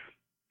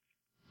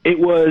 it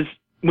was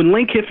when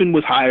Lane Kiffin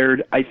was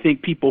hired, I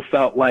think people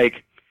felt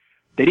like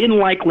they didn't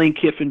like Lane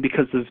Kiffin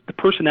because of the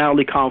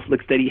personality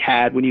conflicts that he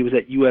had when he was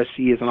at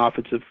USC as an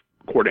offensive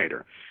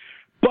coordinator.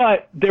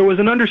 But there was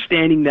an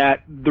understanding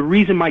that the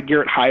reason Mike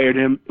Garrett hired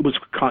him was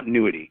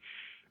continuity.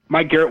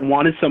 Mike Garrett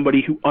wanted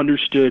somebody who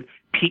understood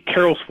Pete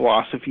Carroll's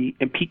philosophy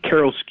and Pete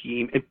Carroll's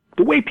scheme and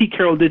the way Pete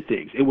Carroll did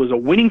things. It was a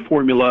winning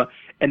formula,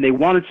 and they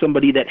wanted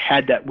somebody that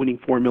had that winning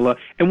formula.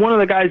 And one of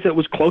the guys that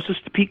was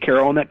closest to Pete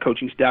Carroll on that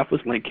coaching staff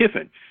was Lane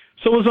Kiffin.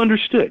 So it was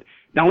understood.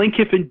 Now, Lane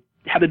Kiffin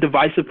had a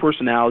divisive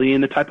personality,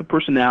 and the type of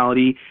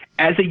personality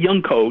as a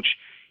young coach,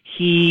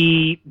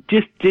 he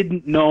just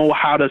didn't know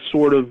how to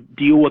sort of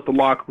deal with the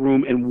locker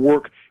room and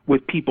work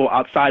with people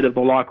outside of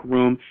the locker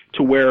room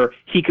to where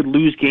he could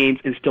lose games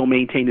and still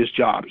maintain his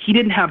job. He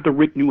didn't have the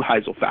Rick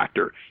Neuheisel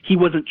factor. He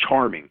wasn't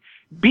charming.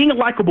 Being a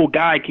likable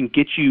guy can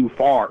get you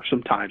far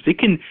sometimes. It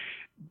can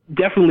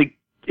definitely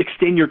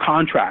extend your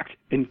contract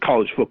in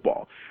college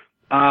football.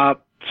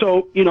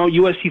 So,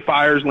 USC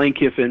fires Lane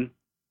Kiffin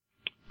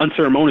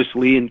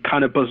unceremoniously and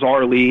kind of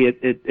bizarrely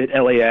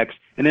at LAX,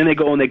 and then they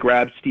go and they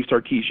grab Steve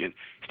Sarkisian.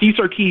 Steve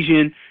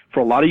Sarkisian, for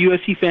a lot of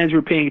USC fans who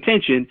are paying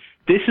attention,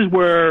 this is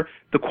where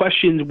the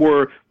questions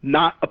were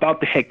not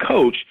about the head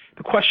coach.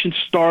 The questions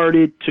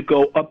started to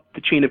go up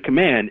the chain of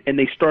command, and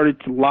they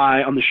started to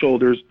lie on the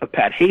shoulders of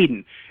Pat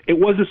Hayden. It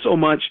wasn't so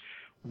much,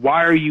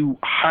 why are you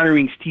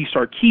hiring Steve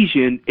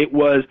Sarkisian? It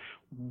was,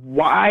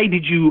 how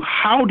did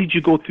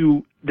you go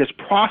through this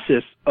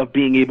process of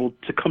being able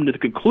to come to the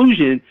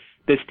conclusion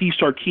that Steve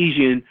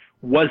Sarkisian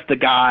was the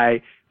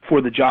guy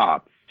for the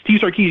job? Steve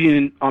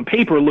Sarkisian on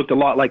paper looked a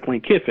lot like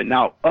Lane Kiffin.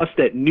 Now, us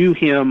that knew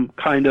him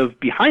kind of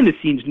behind the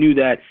scenes knew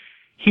that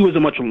he was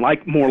a much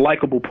more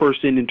likable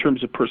person in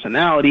terms of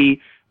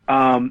personality.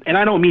 And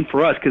I don't mean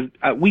for us, because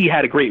we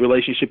had a great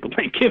relationship with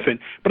Lane Kiffin,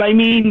 but I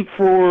mean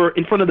for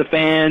in front of the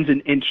fans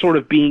and sort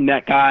of being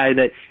that guy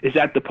that is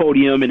at the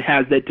podium and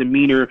has that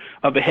demeanor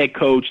of a head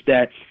coach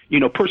that,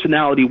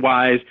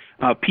 personality-wise,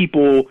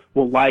 people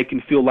will like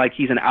and feel like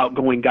he's an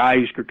outgoing guy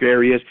who's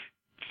gregarious.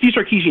 Steve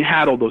Sarkisian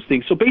had all those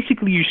things. So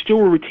basically, you still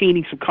were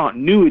retaining some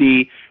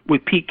continuity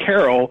with Pete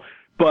Carroll,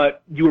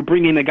 but you were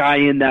bringing a guy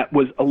in that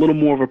was a little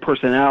more of a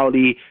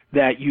personality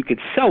that you could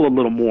sell a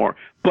little more.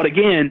 But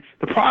again,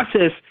 the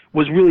process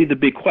was really the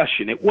big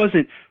question. It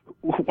wasn't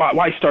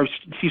why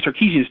Steve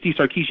Sarkisian. Steve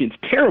Sarkisian's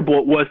terrible.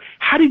 It was,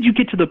 how did you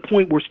get to the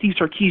point where Steve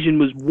Sarkisian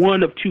was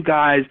one of two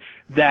guys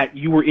that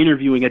you were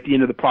interviewing at the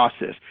end of the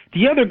process?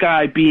 The other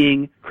guy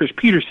being Chris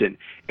Peterson.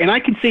 And I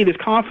can say this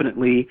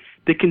confidently,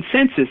 the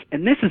consensus,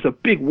 and this is a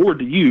big word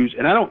to use,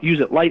 and I don't use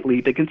it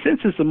lightly, the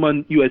consensus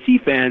among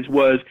USC fans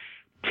was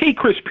take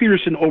Chris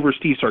Peterson over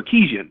Steve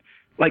Sarkisian.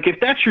 Like, if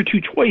that's your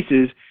two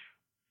choices,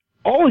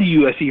 all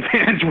USC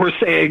fans were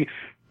saying,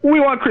 we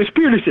want Chris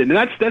Peterson.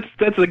 And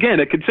that's again,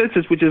 a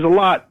consensus, which is a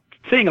lot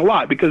saying a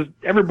lot because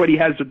everybody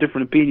has their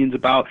different opinions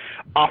about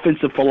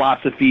offensive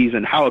philosophies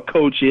and how a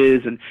coach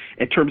is, and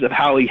in terms of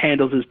how he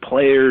handles his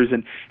players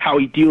and how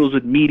he deals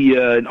with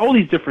media and all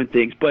these different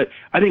things. But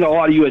I think a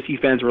lot of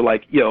USC fans were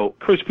like, yo,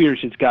 Chris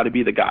Peterson's got to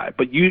be the guy.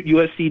 But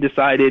USC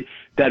decided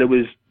that it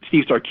was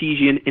Steve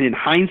Sarkisian, and in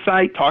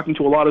hindsight, talking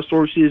to a lot of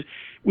sources,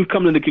 we've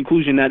come to the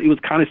conclusion that it was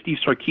kind of Steve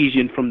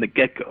Sarkisian from the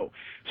get-go.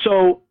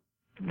 So,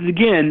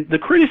 again, the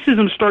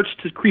criticism starts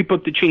to creep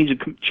up the chain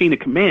of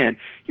command.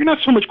 You're not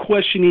so much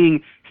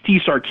questioning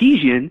Steve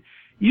Sarkisian.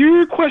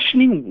 You're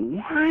questioning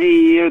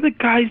why are the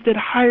guys that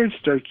hired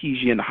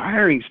Sarkisian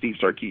hiring Steve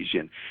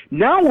Sarkisian.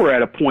 Now we're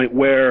at a point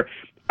where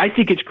I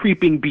think it's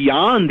creeping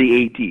beyond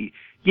the AD.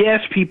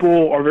 Yes,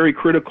 people are very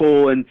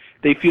critical, and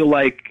they feel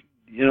like,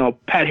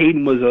 Pat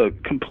Hayden was a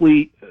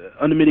complete,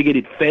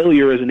 unmitigated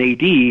failure as an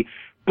AD.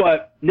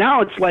 But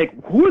now it's like,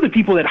 who are the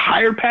people that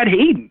hired Pat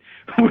Hayden?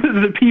 Who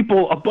are the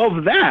people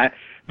above that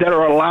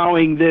are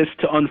allowing this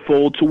to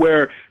unfold to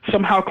where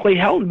somehow Clay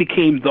Helton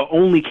became the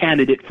only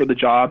candidate for the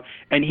job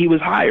and he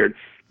was hired?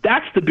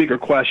 That's the bigger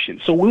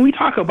question. So when we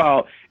talk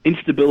about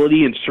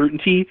instability and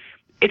certainty,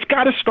 it's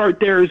got to start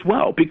there as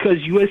well, because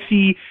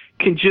USC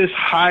can just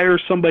hire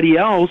somebody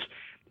else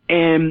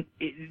and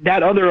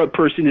that other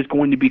person is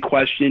going to be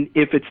questioned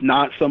if it's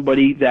not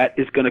somebody that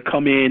is going to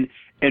come in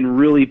and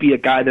really be a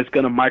guy that's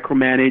going to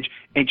micromanage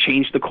and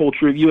change the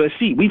culture of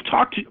USC.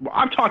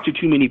 I've talked to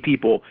too many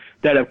people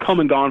that have come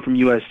and gone from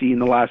USC in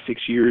the last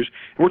 6 years.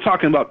 And we're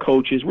talking about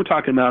coaches. We're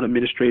talking about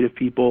administrative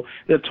people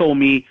that have told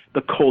me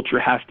the culture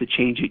has to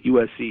change at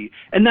USC.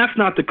 And that's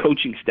not the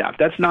coaching staff.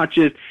 That's not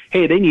just,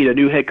 hey, they need a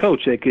new head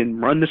coach that can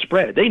run the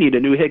spread. They need a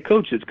new head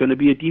coach that's going to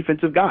be a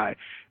defensive guy.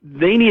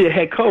 They need a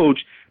head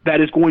coach that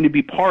is going to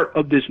be part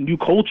of this new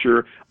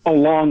culture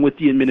along with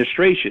the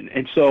administration.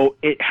 And so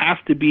it has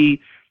to be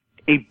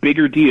a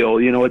bigger deal.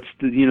 It's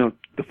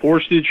the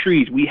forest through the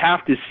trees. We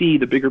have to see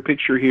the bigger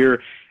picture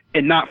here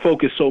and not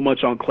focus so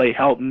much on Clay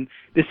Helton.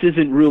 This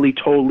isn't really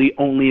totally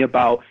only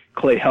about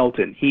Clay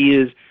Helton. He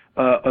is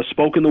a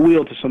spoke in the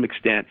wheel to some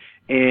extent.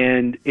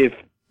 And if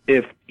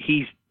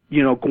he's,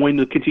 going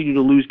to continue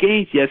to lose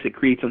games, yes, it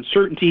creates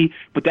uncertainty,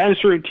 but that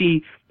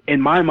uncertainty in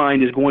my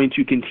mind is going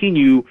to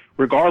continue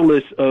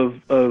regardless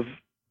of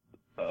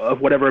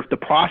whatever, if the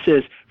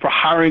process for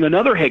hiring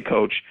another head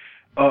coach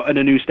and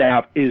a new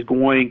staff is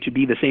going to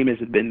be the same as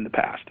it's been in the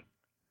past.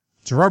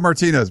 Gerard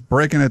Martinez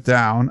breaking it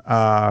down.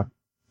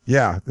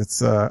 It's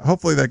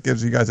hopefully that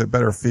gives you guys a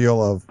better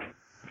feel of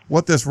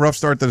what this rough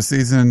start to the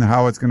season,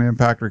 how it's going to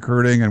impact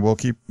recruiting, and we'll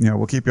keep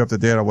you up to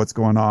date on what's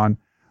going on.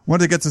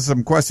 Wanted to get to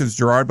some questions,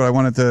 Gerard, but I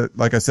wanted to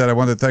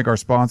thank our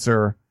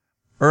sponsor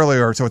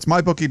earlier. So it's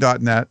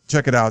mybookie.net.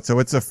 Check it out. So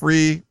it's a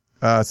free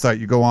site.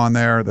 You go on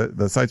there.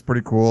 The site's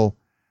pretty cool.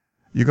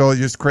 You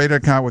just create an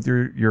account with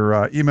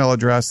your email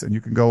address, and you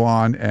can go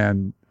on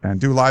and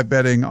do live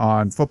betting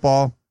on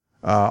football,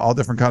 all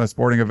different kind of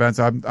sporting events.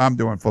 I'm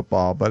doing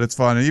football, but it's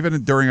fun. And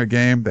even during a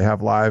game, they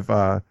have live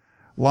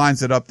lines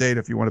that update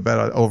if you want to bet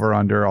over,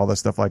 under, all this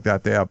stuff like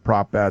that. They have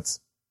prop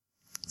bets.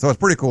 So it's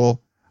pretty cool.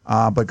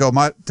 But go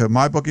to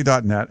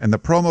mybookie.net, and the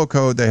promo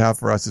code they have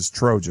for us is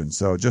Trojan.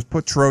 So just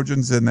put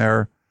Trojans in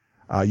there.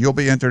 You'll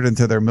be entered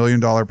into their $1 million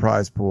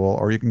prize pool,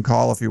 or you can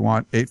call if you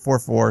want,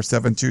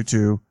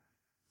 844-722-2387.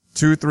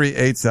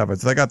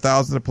 So they got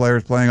thousands of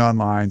players playing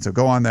online. So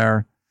go on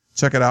there,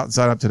 check it out, and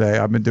sign up today.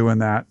 I've been doing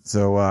that.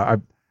 So,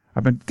 I've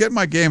been getting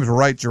my games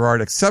right,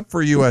 Gerard, except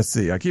for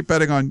USC. I keep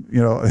betting on,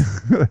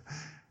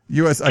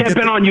 US. Can't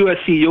bet on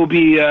USC. You'll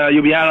be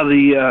out of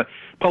the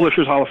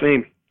Publishers Hall of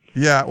Fame.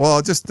 Yeah.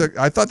 Well,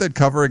 I thought they'd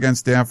cover against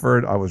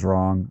Stanford. I was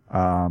wrong.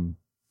 And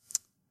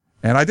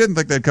I didn't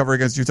think they'd cover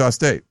against Utah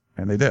State,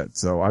 and they did.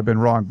 So I've been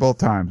wrong both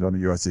times on the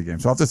USC game.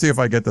 So I'll have to see if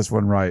I get this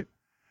one right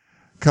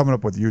coming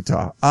up with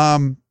Utah.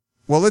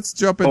 Well, let's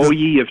jump into. Oh,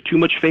 ye of too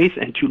much faith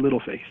and too little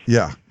faith.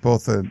 Yeah,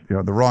 both the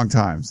wrong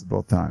times,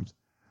 both times.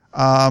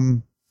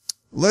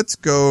 Let's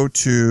go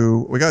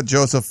to, we got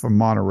Joseph from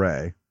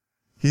Monterey.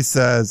 He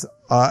says,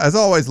 as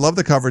always, love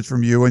the coverage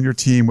from you and your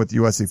team with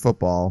USC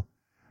football.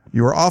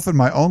 You were often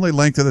my only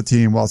link to the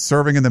team while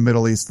serving in the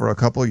Middle East for a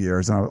couple of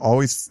years, and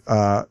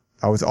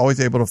I was always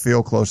able to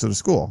feel close to the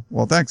school.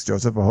 Well, thanks,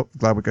 Joseph.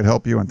 Glad we could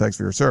help you, and thanks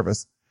for your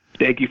service.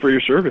 Thank you for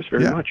your service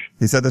very much.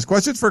 He said, this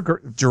question's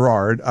for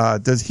Gerard.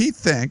 Does he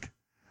think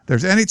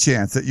there's any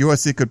chance that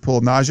USC could pull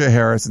Najee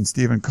Harris and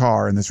Stephen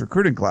Carr in this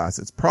recruiting class?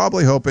 It's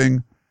probably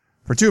hoping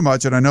for too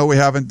much, and I know we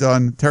haven't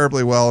done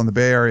terribly well in the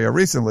Bay Area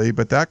recently,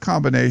 but that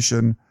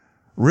combination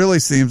really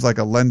seems like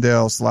a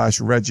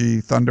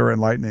Lendale/Reggie Thunder and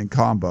Lightning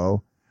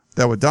combo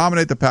that would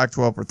dominate the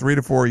Pac-12 for 3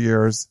 to 4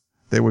 years.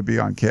 They would be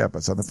on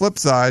campus. On the flip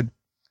side,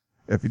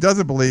 if he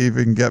doesn't believe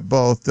he can get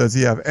both, does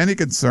he have any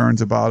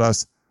concerns about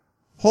us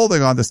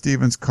holding on to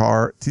Stephen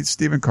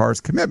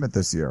Carr's commitment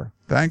this year?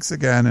 Thanks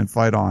again, and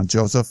fight on.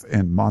 Joseph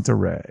in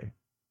Monterey.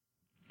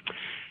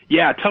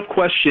 Yeah, tough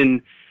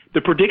question.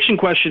 The prediction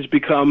questions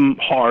become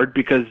hard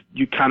because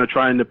you're kind of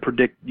trying to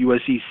predict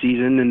USC's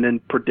season and then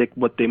predict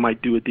what they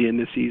might do at the end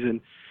of the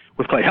season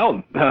with Clay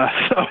Helton.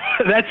 So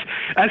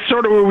that's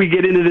sort of where we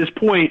get into this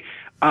point.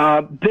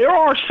 there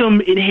are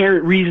some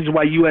inherent reasons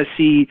why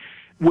USC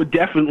would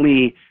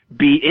definitely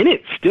be in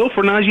it still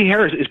for Najee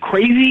Harris. As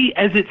crazy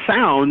as it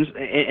sounds,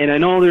 and I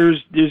know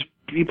there's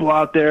people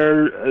out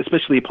there,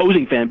 especially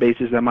opposing fan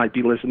bases that might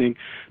be listening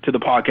to the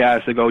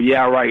podcast that go,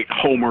 yeah, right,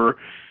 Homer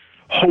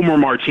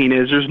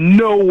Martinez. There's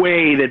no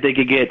way that they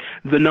could get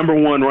the number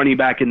one running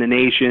back in the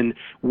nation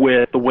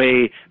with the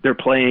way they're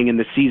playing in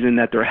the season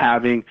that they're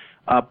having.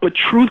 But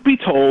truth be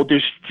told,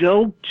 there's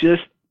still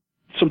just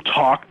some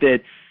talk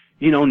that,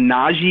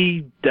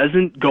 Najee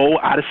doesn't go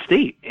out of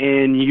state,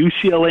 and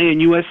UCLA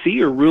and USC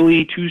are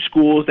really two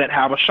schools that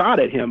have a shot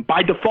at him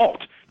by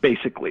default,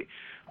 basically.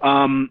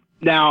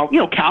 Now,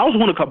 Cal's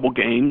won a couple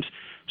games,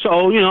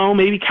 so,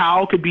 maybe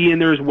Cal could be in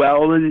there as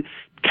well. And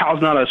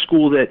Cal's not a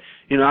school that,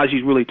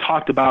 Najee's really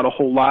talked about a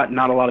whole lot.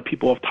 Not a lot of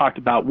people have talked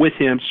about with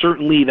him.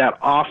 Certainly that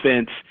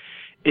offense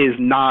is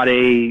not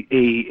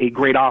a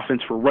great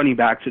offense for running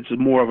backs. It's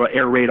more of an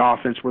air raid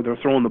offense where they're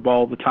throwing the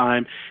ball all the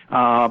time.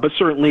 But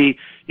certainly,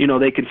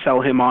 they can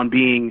sell him on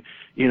being,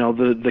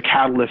 the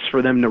catalyst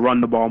for them to run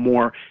the ball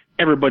more.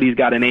 Everybody's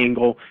got an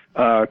angle.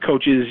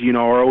 Coaches,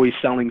 are always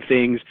selling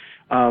things.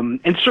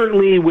 And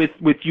certainly with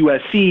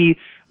USC,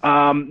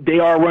 they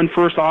are a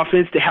run-first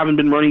offense. They haven't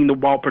been running the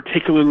ball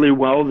particularly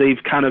well.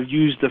 They've kind of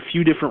used a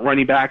few different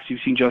running backs.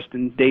 You've seen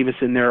Justin Davis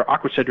in there.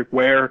 Cedric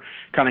Ware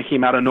kind of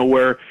came out of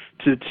nowhere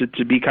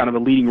to be kind of a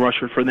leading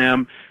rusher for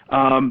them.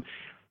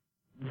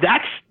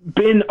 That's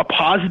been a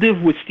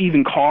positive with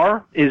Stephen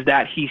Carr, is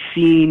that he's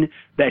seen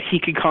that he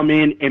could come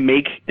in and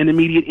make an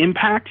immediate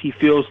impact. He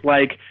feels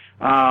like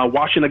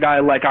watching a guy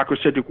like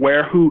Cedric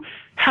Ware, who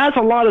has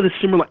a lot of the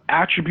similar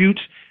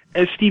attributes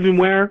as Stephen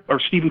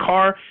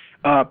Carr.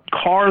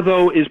 Carr,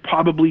 though, is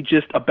probably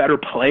just a better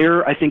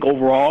player, I think,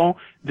 overall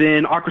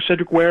than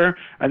Cedric Ware.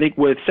 I think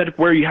with Cedric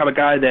Ware, you have a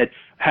guy that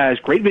has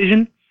great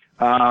vision.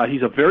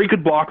 He's a very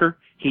good blocker.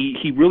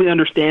 He really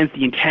understands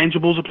the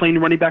intangibles of playing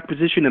the running back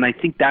position, and I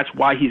think that's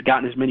why he's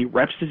gotten as many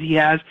reps as he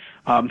has.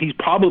 He's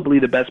probably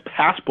the best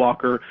pass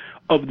blocker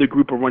of the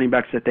group of running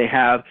backs that they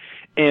have.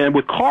 And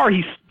with Carr,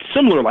 he's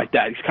similar like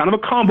that. He's kind of a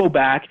combo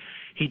back.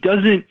 He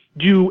doesn't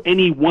do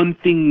any one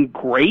thing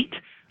great.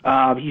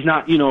 He's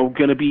not, he's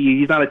not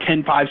a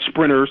 10-5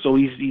 sprinter, so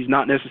he's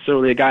not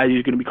necessarily a guy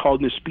who's going to be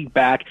called in a speed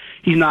back.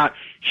 He's not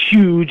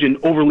huge and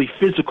overly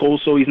physical,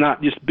 so he's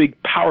not just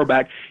big power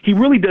back. He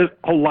really does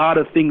a lot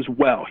of things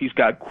well. He's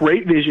got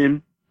great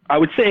vision. I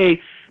would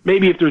say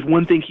maybe if there's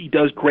one thing he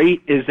does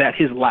great is that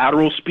his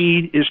lateral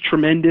speed is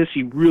tremendous.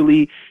 He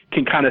really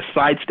can kind of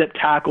sidestep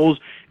tackles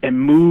and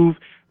move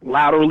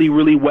laterally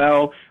really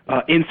well,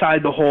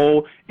 inside the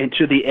hole and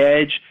to the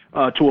edge,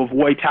 to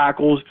avoid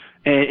tackles.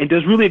 And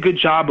does really a good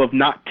job of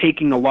not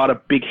taking a lot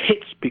of big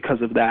hits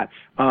because of that.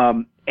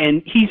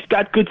 And he's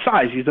got good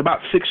size. He's about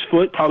 6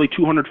 foot, probably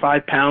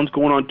 205 pounds,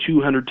 going on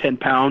 210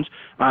 pounds.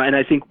 And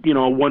I think,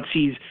 once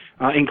he's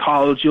in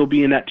college, he'll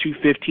be in that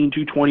 215,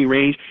 220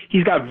 range.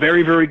 He's got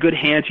very, very good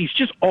hands. He's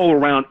just all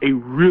around a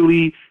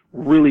really,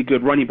 really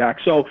good running back.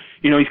 So,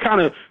 he's kind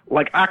of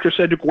like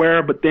Cedric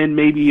Ware, but then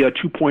maybe a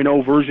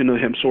 2.0 version of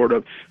him, sort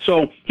of.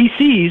 So he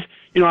sees,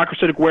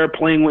 Cedric Ware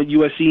playing with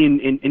USC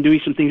and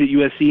doing some things at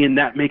USC, and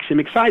that makes him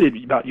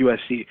excited about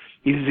USC.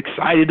 He's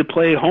excited to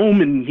play at home,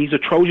 and he's a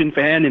Trojan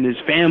fan, and his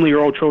family are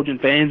all Trojan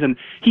fans, and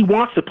he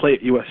wants to play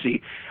at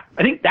USC.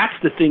 I think that's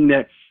the thing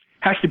that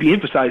has to be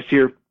emphasized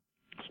here.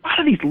 A lot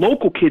of these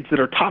local kids that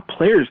are top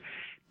players,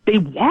 they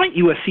want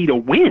USC to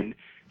win.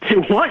 They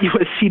want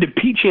USC to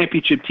be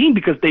championship team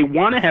because they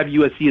want to have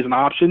USC as an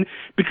option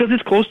because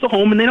it's close to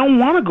home, and they don't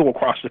want to go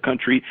across the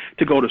country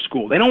to go to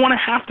school. They don't want to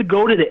have to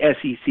go to the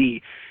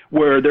SEC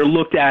where they're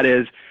looked at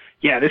as,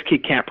 yeah, this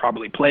kid can't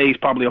probably play. He's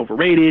probably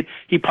overrated.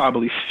 He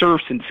probably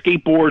surfs and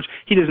skateboards.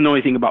 He doesn't know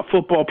anything about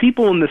football.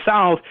 People in the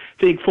South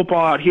think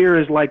football out here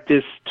is like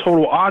this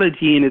total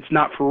oddity, and it's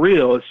not for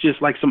real. It's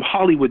just like some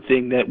Hollywood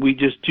thing that we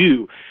just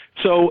do.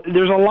 So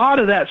there's a lot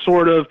of that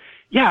sort of,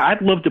 yeah,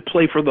 I'd love to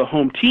play for the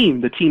home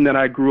team, the team that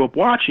I grew up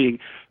watching.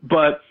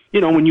 But,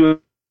 when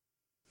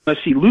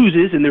USC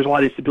loses and there's a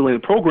lot of instability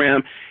in the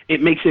program,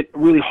 it makes it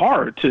really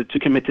hard to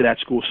commit to that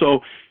school.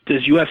 So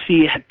does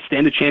USC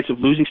stand a chance of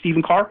losing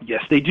Stephen Carr?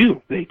 Yes, they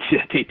do. They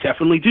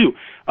definitely do.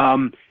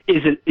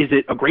 Is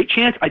it a great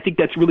chance? I think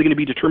that's really going to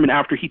be determined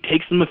after he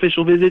takes some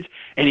official visits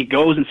and he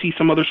goes and sees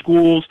some other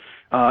schools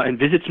and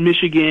visits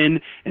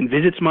Michigan and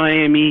visits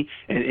Miami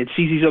and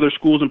sees these other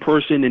schools in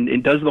person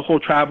and does the whole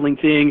traveling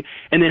thing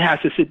and then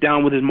has to sit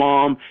down with his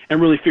mom and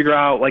really figure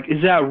out, like,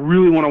 is that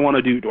really what I want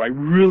to do? Do I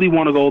really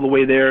want to go all the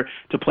way there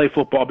to play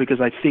football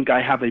because I think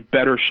I have a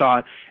better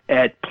shot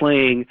at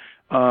playing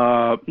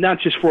not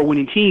just for a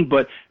winning team,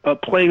 but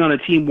playing on a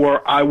team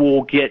where I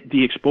will get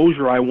the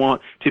exposure I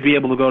want to be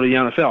able to go to the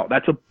NFL.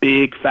 That's a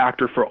big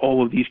factor for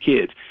all of these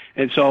kids.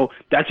 And so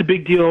that's a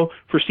big deal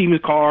for Stephen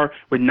Carr.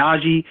 With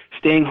Najee,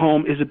 staying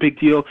home is a big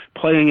deal.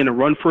 Playing in a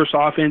run-first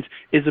offense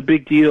is a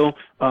big deal.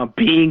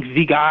 Being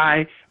the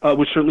guy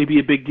would certainly be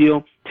a big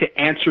deal. To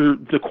answer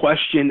the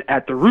question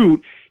at the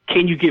root,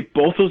 can you get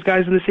both those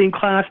guys in the same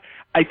class?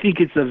 I think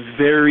it's a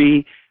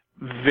very,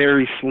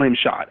 very slim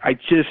shot. I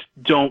just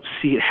don't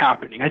see it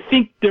happening. I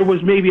think there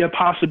was maybe a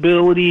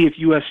possibility if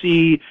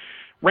USC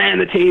ran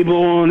the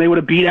table and they would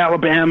have beat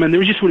Alabama, and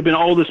there just would have been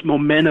all this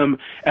momentum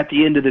at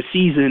the end of the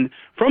season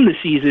from the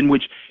season,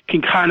 which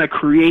can kind of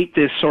create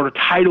this sort of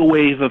tidal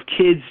wave of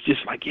kids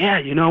just like, yeah,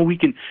 we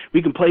can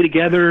play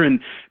together.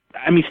 And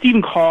I mean,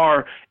 Stephen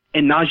Carr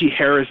and Najee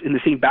Harris in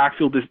the same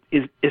backfield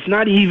is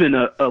not even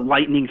a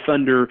lightning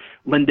thunder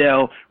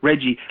Lindell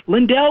Reggie.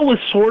 Lindell was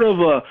sort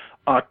of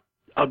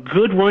a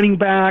good running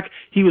back.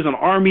 He was an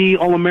Army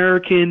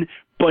All-American,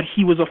 but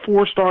he was a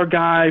 4-star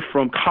guy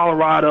from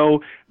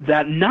Colorado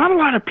that not a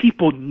lot of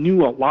people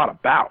knew a lot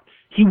about.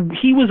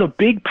 He was a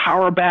big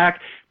power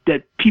back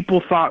that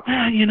people thought,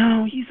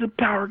 he's a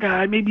power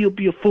guy. Maybe he'll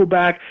be a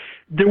fullback.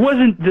 There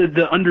wasn't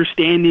the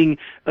understanding.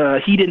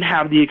 He didn't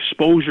have the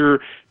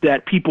exposure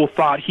that people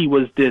thought he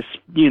was this,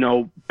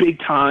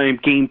 big-time,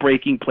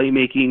 game-breaking,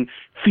 playmaking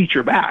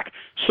feature back.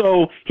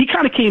 So he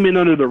kind of came in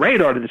under the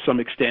radar to some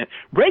extent.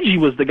 Reggie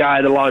was the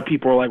guy that a lot of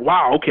people were like,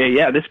 wow, okay,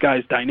 yeah, this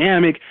guy's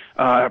dynamic.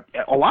 A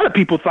lot of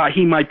people thought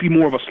he might be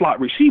more of a slot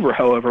receiver,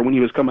 however, when he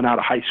was coming out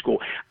of high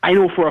school. I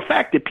know for a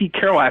fact that Pete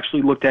Carroll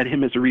actually looked at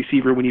him as a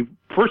receiver when he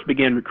first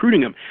began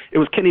recruiting him. It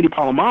was Kennedy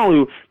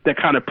Palomalu that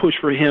kind of pushed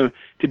for him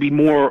to be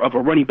more of a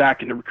running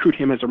back and to recruit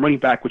him as a running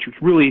back, which was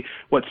really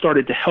what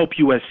started to help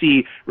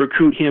USC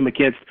recruit him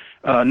against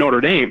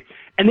Notre Dame.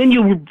 And then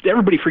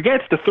everybody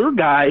forgets the third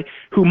guy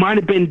who might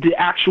have been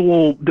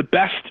the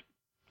best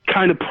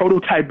kind of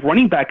prototype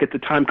running back at the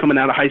time coming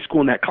out of high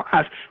school in that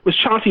class was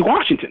Chauncey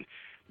Washington.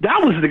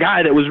 That was the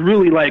guy that was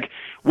really like,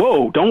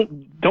 whoa,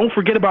 don't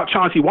forget about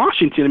Chauncey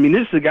Washington. I mean,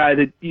 this is a guy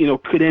that,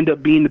 could end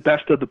up being the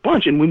best of the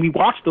bunch. And when we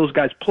watched those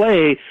guys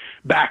play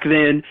back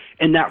then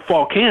in that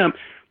fall camp,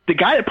 the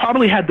guy that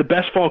probably had the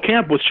best fall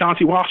camp was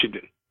Chauncey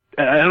Washington.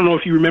 I don't know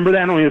if you remember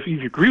that. I don't know if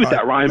you agree with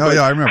that, Ryan.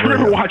 Yeah, I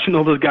remember watching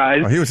all those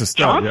guys. Oh, he was a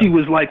stud. Chauncey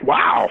was like,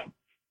 wow.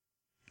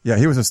 Yeah,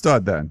 he was a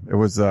stud then. It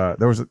was,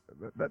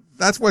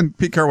 that's when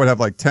Pete Carroll would have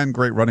like 10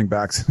 great running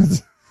backs at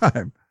the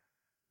time.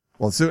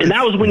 Well, and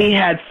that was when he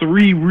had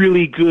 3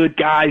 really good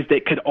guys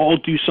that could all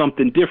do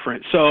something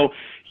different. So,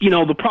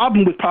 the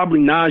problem with probably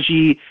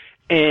Najee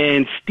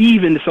and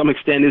Steven to some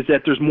extent is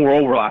that there's more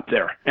overlap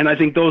there. And I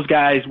think those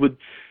guys would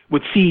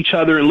see each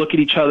other and look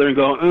at each other and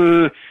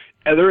go,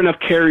 are there enough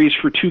carries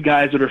for 2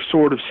 guys that are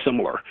sort of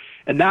similar?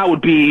 And that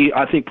would be,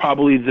 I think,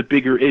 probably the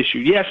bigger issue.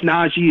 Yes,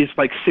 Najee is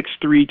like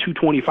 6'3",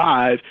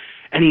 225,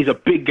 and he's a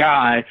big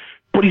guy,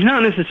 but he's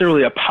not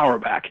necessarily a power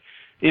back.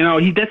 He's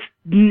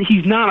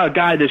not a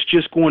guy that's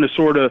just going to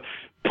sort of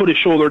put his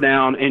shoulder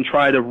down and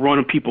try to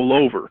run people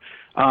over.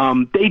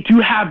 They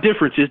do have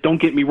differences,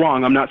 don't get me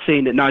wrong. I'm not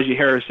saying that Najee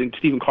Harris and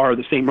Stephen Carr are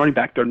the same running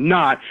back. They're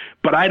not,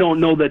 but I don't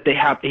know that they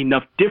have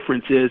enough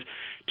differences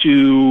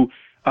to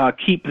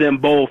keep them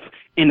both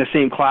in the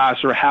same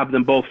class or have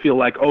them both feel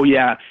like, oh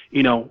yeah,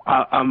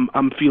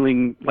 I'm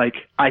feeling like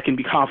I can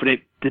be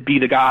confident to be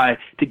the guy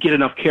to get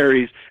enough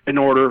carries in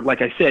order,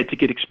 like I said, to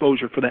get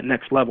exposure for that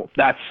next level.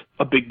 That's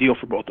a big deal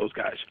for both those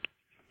guys.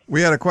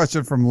 We had a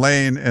question from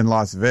Lane in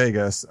Las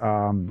Vegas.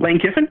 Lane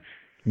Kiffin?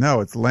 No,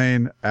 it's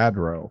Lane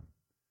Adro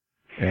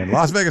in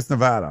Las Vegas,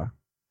 Nevada.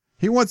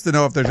 He wants to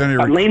know if there's any...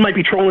 Lane might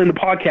be trolling the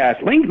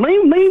podcast. Lane,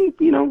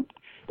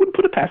 wouldn't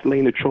put it past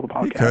Lane to troll the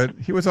podcast. He could.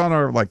 He was on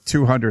our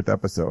 200th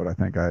episode. I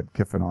think I had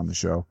Kiffin on the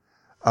show.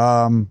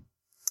 And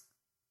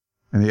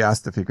he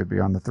asked if he could be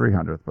on the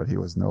 300th, but he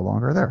was no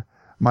longer there.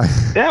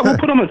 Yeah, we'll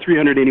put him on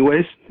 300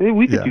 anyways.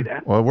 We could do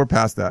that. Well, we're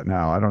past that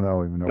now. I don't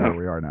even know where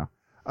we are now.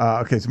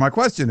 Okay, so my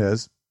question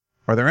is,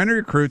 are there any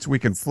recruits we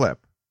can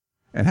flip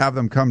and have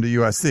them come to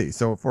USC?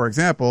 So, for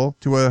example,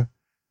 to a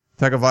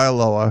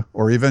Tagovailoa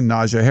or even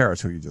Najee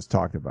Harris, who you just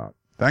talked about.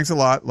 Thanks a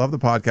lot. Love the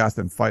podcast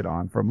and fight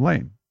on, from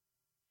Lane.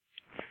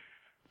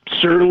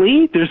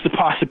 Certainly, there's the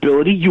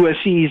possibility.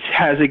 USC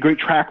has a great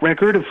track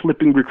record of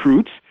flipping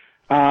recruits.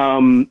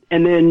 And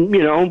then,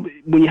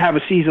 when you have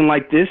a season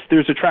like this,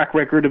 there's a track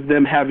record of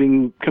them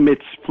having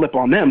commits flip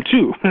on them,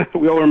 too.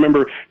 We all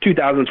remember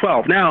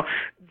 2012. Now,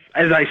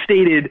 as I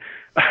stated,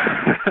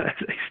 I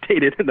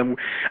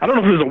don't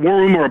know if it was a war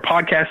room or a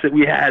podcast that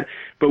we had,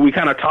 but we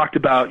kind of talked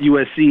about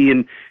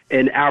USC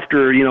and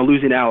after,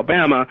 losing to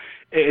Alabama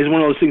is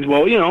one of those things,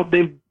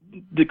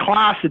 the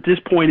class at this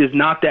point is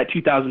not that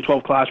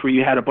 2012 class where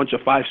you had a bunch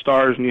of 5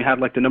 stars and you had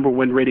the number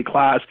 1 rated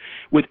class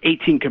with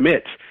 18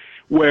 commits,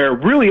 where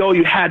really all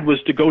you had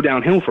was to go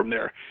downhill from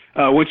there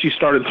once you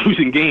started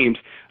losing games.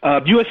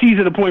 USC is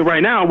at a point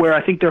right now where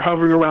I think they're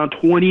hovering around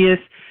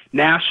 20th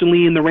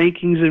nationally in the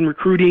rankings in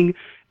recruiting,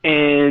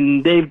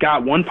 and they've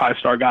got 1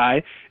 5-star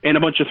guy and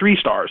a bunch of 3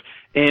 stars.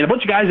 And a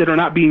bunch of guys that are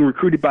not being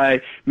recruited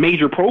by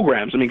major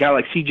programs. I mean, a guy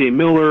like C.J.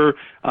 Miller,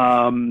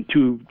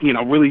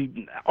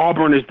 really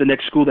Auburn is the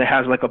next school that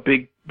has a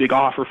big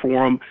offer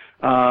for him.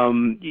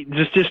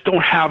 Just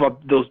don't have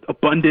those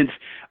abundance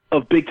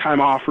of big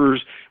time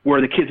offers where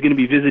the kid's going to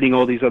be visiting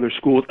all these other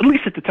schools, at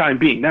least at the time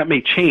being. That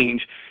may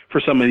change for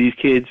some of these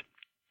kids.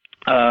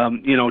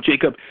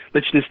 Jacob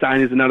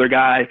Lichtenstein is another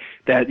guy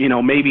that,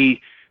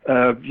 maybe,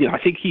 I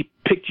think he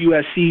picked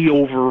USC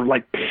over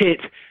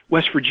Pitt,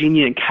 West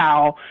Virginia, and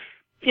Cal.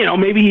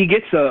 maybe he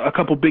gets a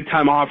couple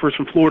big-time offers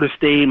from Florida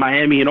State,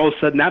 Miami, and all of a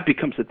sudden that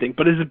becomes a thing.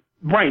 But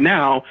right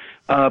now,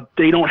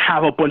 they don't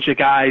have a bunch of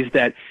guys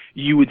that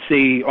you would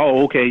say,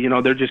 oh, okay,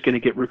 they're just going to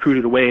get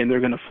recruited away and they're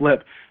going to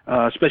flip,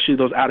 especially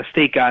those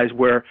out-of-state guys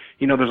where,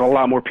 there's a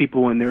lot more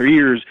people in their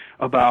ears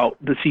about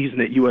the season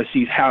that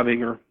USC is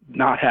having or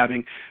not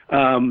having.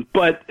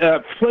 But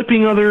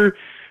flipping other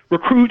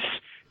recruits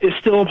is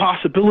still a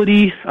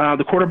possibility.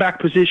 The quarterback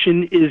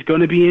position is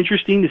going to be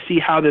interesting to see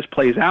how this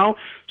plays out.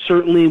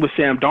 Certainly with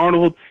Sam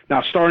Darnold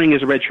now starting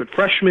as a redshirt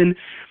freshman,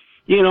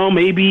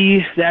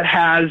 maybe that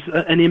has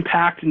an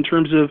impact in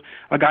terms of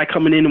a guy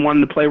coming in and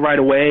wanting to play right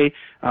away.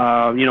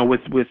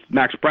 With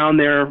Max Brown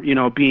there,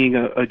 being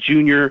a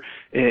junior,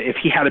 if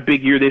he had a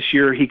big year this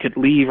year, he could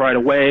leave right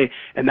away,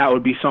 and that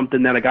would be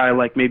something that a guy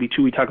like maybe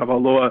Tui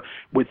Tagovailoa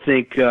would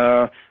think,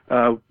 oh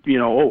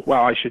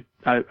wow,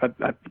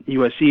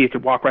 USC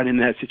could walk right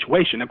into that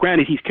situation. Now,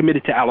 granted, he's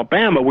committed to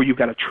Alabama, where you've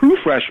got a true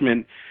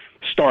freshman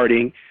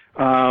starting,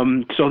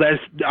 so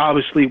that's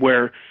obviously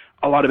where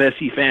a lot of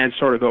SC fans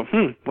sort of go,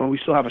 well, we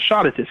still have a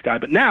shot at this guy.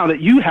 But now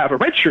that you have a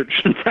redshirt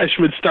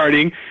freshman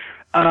starting,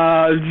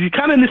 you're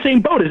kind of in the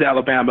same boat as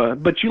Alabama,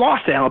 but you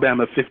lost to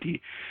Alabama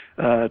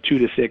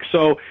 52-6.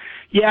 So,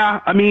 yeah,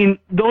 I mean,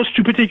 those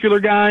two particular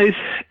guys,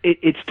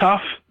 it's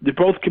tough. They're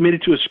both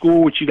committed to a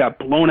school which you got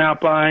blown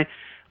out by.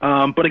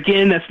 But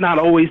again, that's not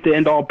always the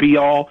end-all,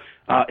 be-all.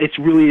 It's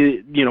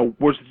really,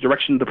 where's the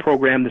direction of the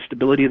program, the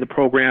stability of the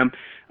program.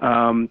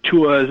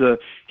 Tua is a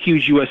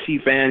huge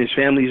USC fan. His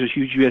family is a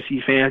huge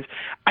USC fans.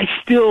 I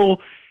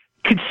still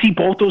could see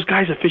both those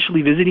guys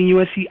officially visiting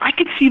USC. I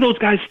could see those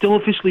guys still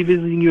officially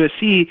visiting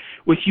USC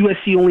with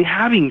USC only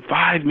having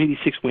 5, maybe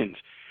 6 wins.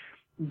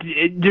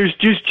 There's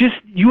just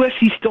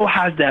USC still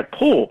has that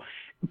pull,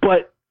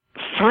 but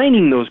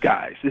signing those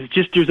guys is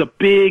just, there's a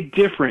big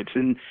difference.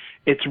 And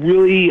it's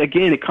really,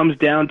 again, it comes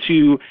down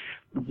to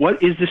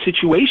what is the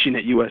situation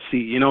at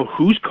USC?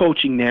 Who's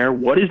coaching there?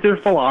 What is their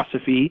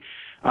philosophy?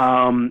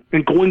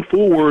 And going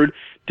forward,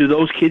 do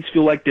those kids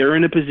feel like they're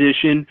in a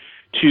position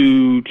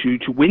to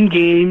win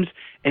games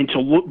and to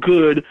look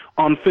good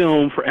on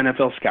film for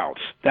NFL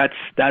scouts?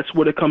 That's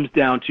what it comes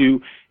down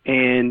to.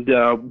 And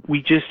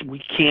we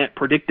can't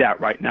predict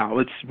that right now.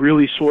 It's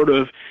really sort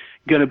of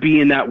going to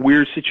be in that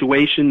weird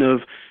situation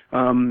of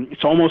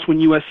it's almost when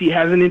USC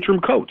has an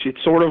interim coach.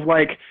 It's sort of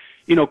like,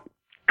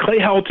 Clay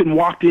Helton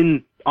walked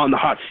in on the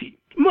hot seat,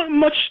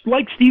 much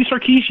like Steve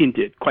Sarkisian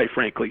did, quite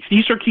frankly.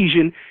 Steve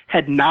Sarkisian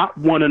had not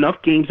won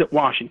enough games at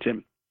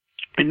Washington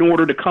in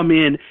order to come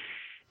in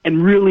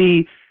and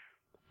really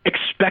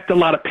expect a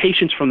lot of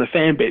patience from the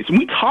fan base. And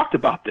we talked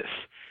about this.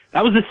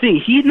 That was the thing.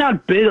 He had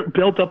not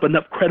built up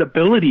enough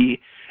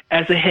credibility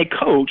as a head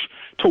coach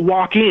to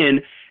walk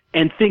in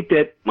and think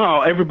that,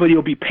 well, everybody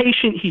will be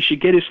patient. He should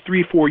get his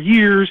 3-4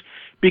 years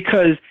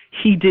because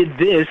he did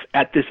this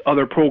at this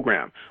other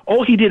program.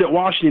 All he did at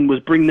Washington was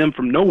bring them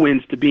from no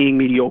wins to being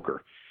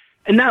mediocre.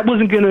 And that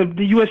wasn't going to,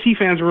 the USC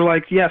fans were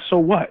like, yeah, so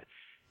what?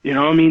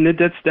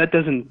 That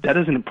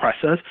doesn't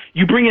impress us.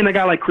 You bring in a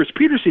guy like Chris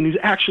Peterson, who's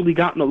actually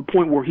gotten to the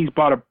point where he's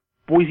bought a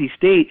Boise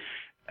State,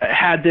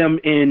 had them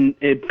in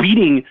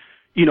beating,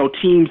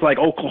 teams like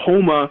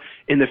Oklahoma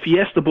in the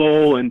Fiesta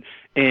Bowl and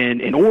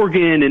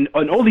Oregon and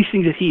all these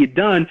things that he had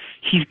done.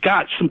 He's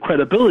got some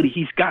credibility.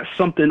 He's got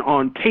something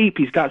on tape.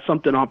 He's got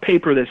something on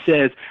paper that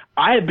says,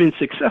 I have been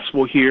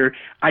successful here.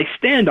 I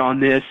stand on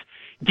this.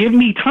 Give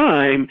me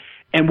time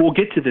and we'll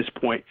get to this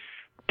point.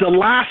 The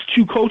last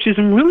 2 coaches,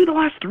 and really the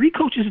last 3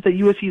 coaches that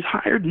USC's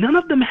hired, none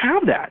of them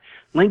have that.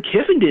 Lane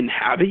Kiffin didn't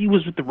have it. He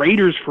was with the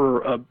Raiders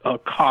for a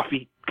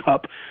coffee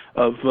cup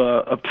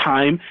of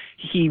time.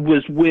 He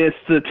was with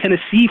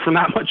Tennessee for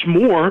not much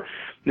more.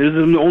 There's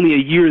only a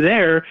year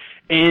there,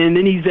 and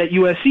then he's at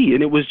USC.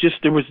 And it was just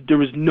there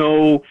was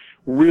no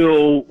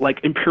real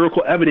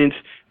empirical evidence.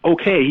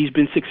 Okay, he's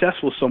been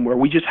successful somewhere.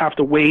 We just have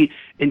to wait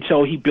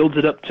until he builds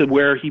it up to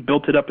where he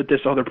built it up at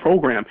this other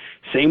program.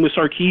 Same with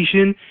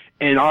Sarkisian,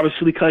 and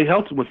obviously Clay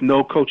Helton with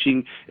no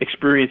coaching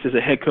experience as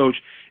a head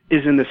coach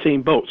is in the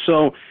same boat.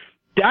 So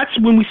that's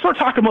when we start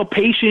talking about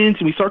patience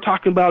and we start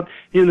talking about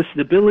the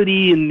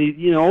stability and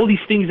the, all these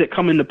things that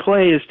come into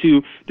play as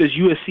to does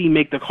USC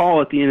make the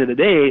call at the end of the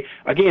day.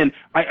 Again,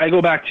 I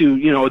go back to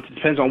it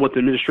depends on what the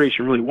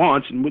administration really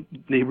wants and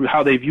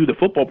how they view the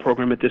football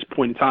program at this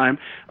point in time.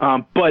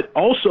 But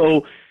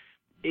also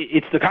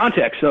it's the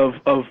context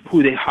of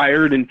who they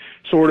hired and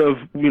sort of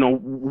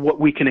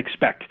what we can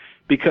expect,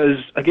 because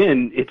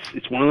again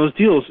it's one of those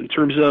deals in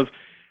terms of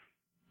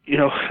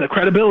the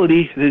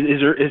credibility.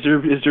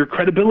 Is there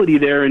credibility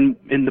there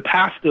in the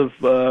past of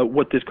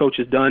what this coach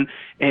has done?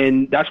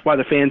 And that's why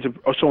the fans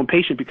are so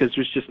impatient, because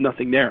there's just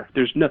nothing there.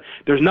 There's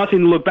nothing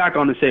to look back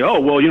on and say, oh,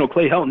 well,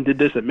 Clay Helton did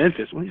this at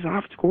Memphis. Well, he's an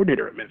offensive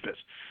coordinator at Memphis.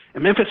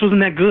 And Memphis wasn't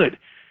that good.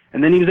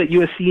 And then he was at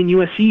USC, and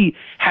USC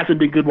hasn't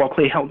been good while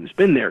Clay Helton's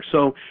been there.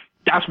 So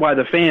that's why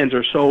the fans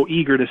are so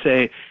eager to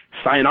say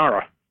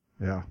sayonara.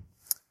 Yeah.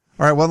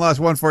 All right, one last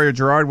one for you,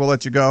 Gerard. We'll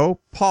let you go.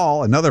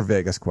 Paul, another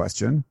Vegas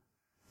question.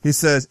 He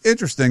says,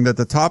 interesting that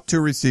the top 2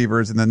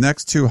 receivers in the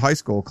next 2 high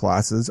school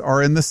classes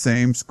are in the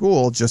same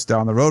school just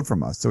down the road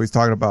from us. So he's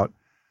talking about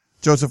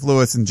Joseph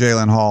Lewis and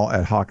Jalen Hall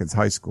at Hawkins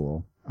High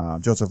School.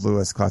 Joseph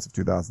Lewis, class of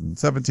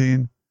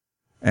 2017,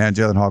 and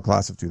Jalen Hall,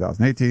 class of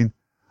 2018.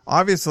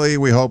 Obviously,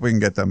 we hope we can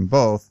get them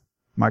both.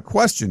 My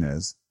question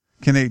is,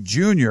 can a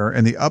junior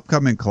in the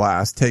upcoming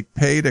class take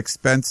paid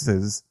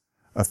expenses,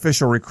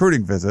 official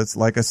recruiting visits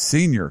like a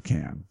senior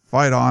can?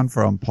 Fight on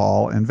from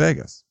Paul in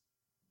Vegas.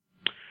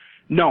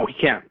 No, he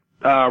can't.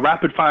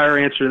 Rapid fire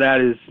answer to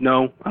that is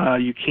no.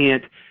 You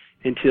can't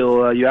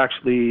until you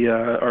actually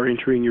are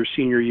entering your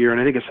senior year, and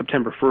I think it's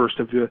September 1st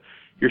of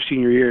your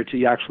senior year till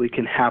you actually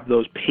can have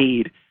those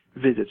paid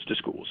visits to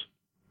schools.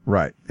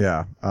 Right.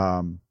 Yeah.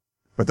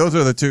 But those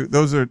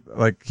are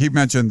like he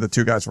mentioned the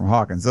 2 guys from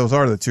Hawkins. Those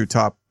are the 2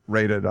 top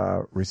rated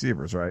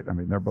receivers, right? I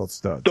mean, they're both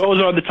studs.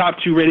 Those are the top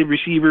 2 rated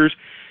receivers,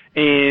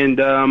 and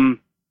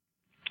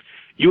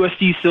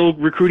USD still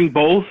recruiting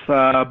both.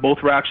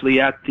 Both were actually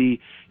at the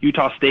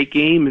Utah State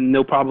game, and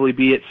they'll probably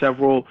be at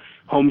several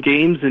home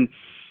games. And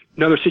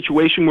another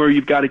situation where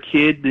you've got a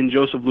kid in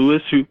Joseph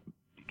Lewis who,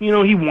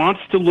 he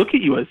wants to look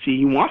at USC.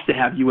 He wants to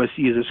have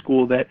USC as a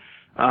school that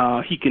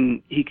he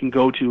can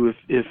go to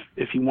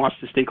if he wants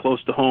to stay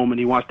close to home, and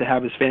he wants to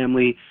have his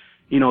family,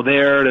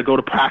 there to go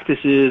to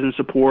practices and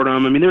support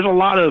them. I mean, there's a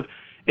lot of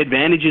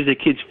advantages that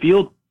kids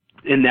feel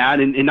in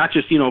that, and not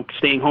just,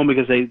 staying home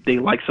because they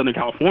like Southern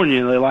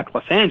California, they like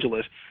Los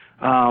Angeles.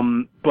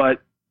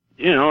 But,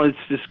 it's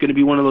just going to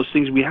be one of those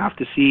things we have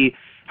to see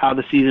how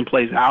the season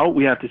plays out.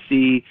 We have to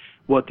see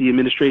what the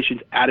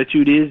administration's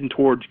attitude is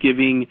towards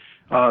giving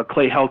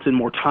Clay Helton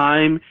more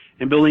time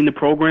and building the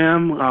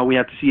program. We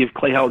have to see if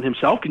Clay Helton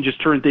himself can just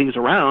turn things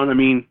around. I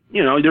mean,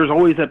 there's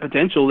always that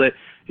potential that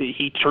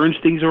he turns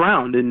things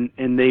around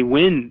and they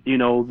win,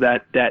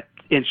 that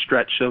end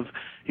stretch of,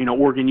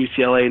 Oregon,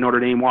 UCLA, Notre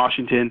Dame,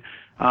 Washington.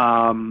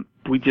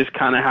 We just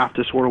kind of have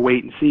to sort of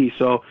wait and see.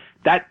 So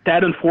that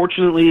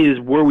unfortunately is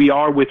where we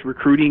are with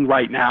recruiting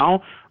right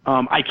now.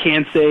 I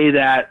can say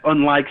that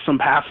unlike some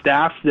past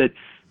staffs, that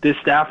this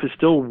staff is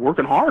still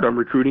working hard on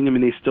recruiting. I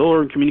mean, they still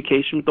are in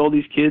communication with all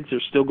these kids. They're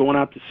still going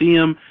out to see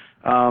them.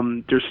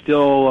 There's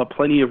still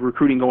plenty of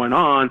recruiting going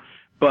on,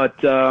 but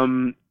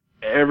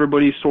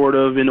everybody's sort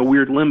of in a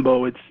weird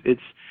limbo.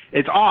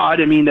 It's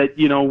odd. I mean that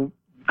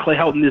Clay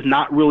Helton is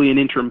not really an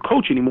interim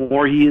coach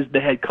anymore. He is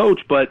the head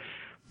coach, but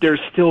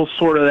there's still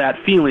sort of that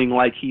feeling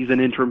like he's an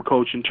interim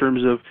coach in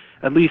terms of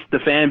at least the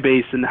fan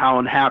base and how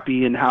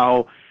unhappy and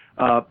how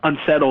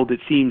unsettled it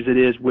seems it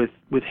is with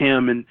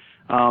him. And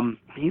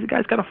the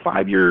guy's got a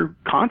 5-year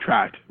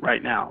contract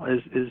right now,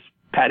 as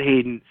Pat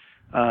Hayden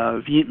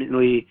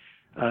vehemently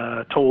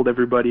told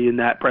everybody in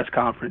that press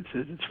conference.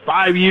 It's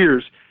 5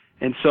 years.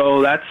 And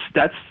so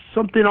that's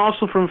something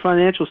also from a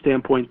financial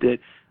standpoint that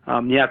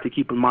you have to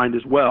keep in mind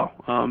as well.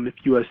 If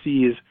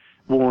USC is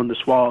willing to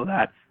swallow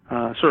that.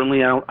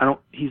 Certainly,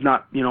 he's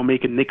not,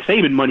 making Nick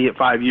Saban money at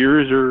 5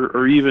 years,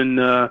 or even,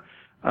 I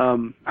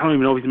don't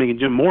even know if he's making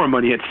Jim Mora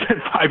money at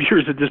 5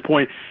 years at this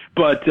point.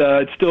 But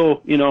it's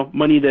still,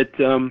 money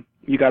that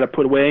you got to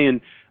put away.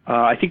 And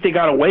I think they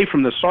got away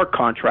from the Sark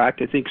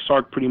contract. I think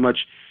Sark pretty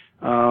much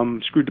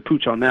screwed the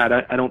pooch on that.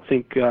 I don't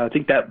think. I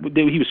think that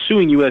he was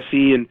suing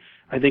USC, and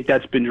I think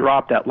that's been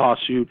dropped, that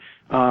lawsuit.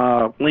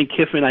 Lane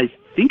Kiffin, I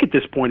think at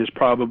this point is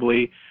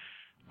probably.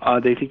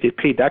 They think they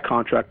paid that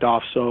contract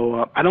off,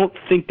 so I don't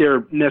think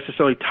they're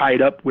necessarily tied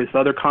up with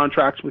other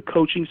contracts with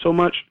coaching so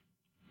much.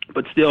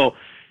 But still,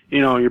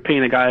 you're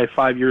paying a guy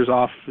 5 years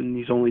off, and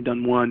he's only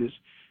done one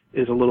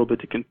is a little bit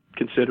to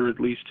consider at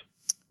least.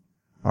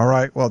 All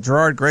right. Well,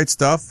 Gerard, great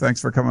stuff. Thanks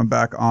for coming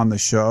back on the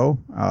show.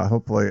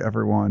 Hopefully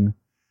everyone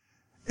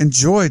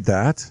enjoyed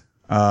that.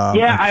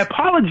 I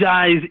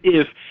apologize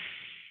if.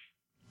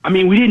 I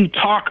mean, we didn't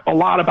talk a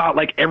lot about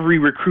like every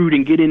recruit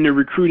and get into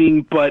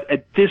recruiting, but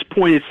at this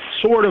point it's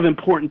sort of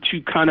important to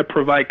kind of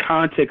provide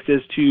context as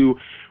to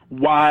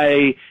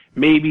why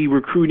maybe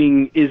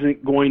recruiting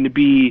isn't going to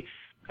be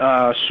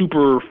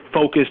super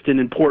focused and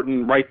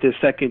important right this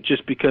second,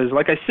 just because,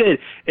 like I said,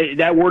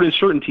 that word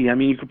uncertainty, I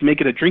mean, you could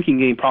make it a drinking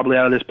game probably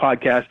out of this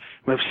podcast.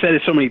 I've said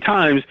it so many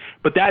times,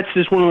 but that's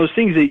just one of those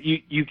things that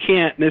you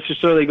can't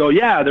necessarily go,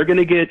 yeah, they're going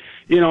to get,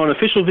 an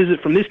official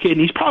visit from this kid and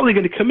he's probably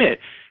going to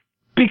commit.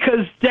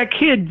 Because that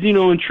kid,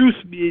 in truth,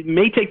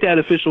 may take that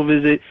official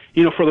visit,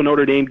 for the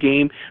Notre Dame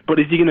game, but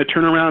is he going to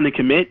turn around and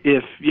commit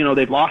if,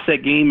 they've lost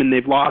that game and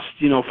they've lost,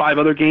 5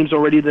 other games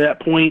already to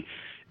that point,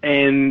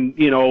 and,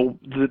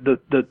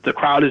 the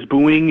crowd is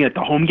booing at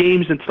the home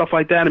games and stuff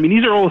like that? I mean,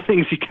 these are all the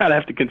things you gotta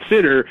have to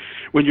consider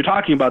when you're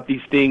talking about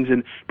these things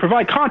and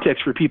provide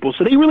context for people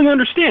so they really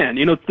understand,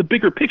 it's the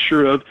bigger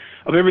picture of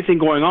everything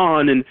going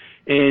on and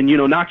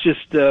not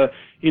just,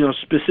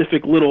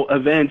 specific little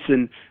events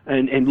and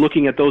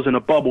looking at those in a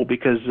bubble,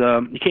 because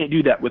you can't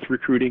do that with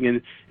recruiting.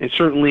 And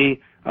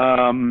certainly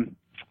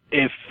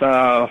if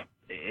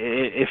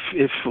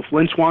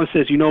Lynn Swann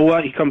says, you know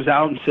what, he comes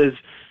out and says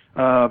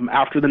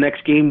after the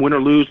next game, win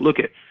or lose, look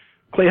at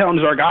Clay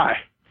Helton's our guy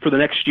for the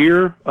next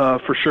year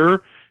for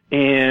sure.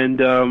 and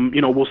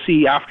we'll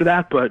see after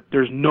that, but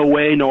there's no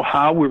way, no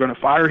how we're going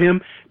to fire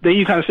him. Then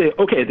you kind of say,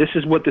 okay, this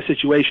is what the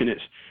situation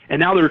is. And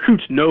now the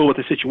recruits know what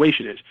the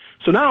situation is.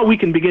 So now we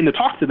can begin to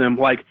talk to them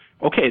like,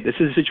 okay, this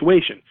is the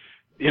situation.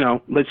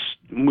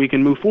 We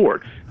can move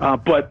forward.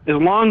 But as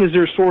long as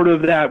there's sort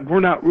of that, we're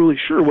not really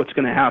sure what's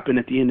going to happen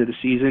at the end of the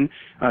season,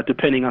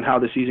 depending on how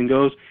the season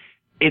goes,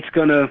 it's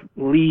going to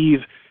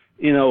leave,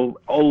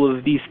 all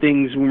of these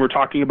things when we're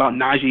talking about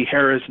Najee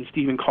Harris and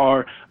Stephen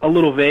Carr a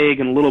little vague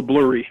and a little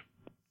blurry.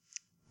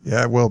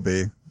 Yeah, it will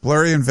be.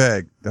 Blurry and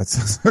vague.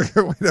 That's a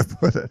good way to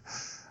put it.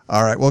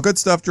 All right. Well, good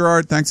stuff,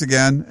 Gerard. Thanks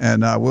again.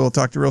 And we'll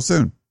talk to you real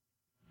soon.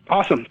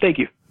 Awesome. Thank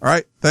you. All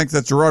right. Thanks.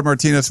 That's Gerard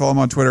Martinez. Follow him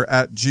on Twitter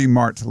at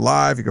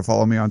GMartLive. You can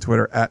follow me on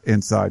Twitter at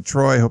Inside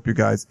Troy. Hope you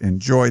guys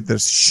enjoyed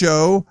this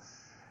show.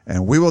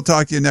 And we will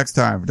talk to you next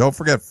time. Don't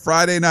forget,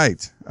 Friday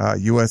night,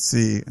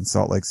 USC in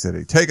Salt Lake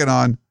City, taking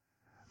on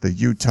the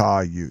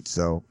Utah Utes.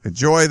 So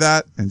enjoy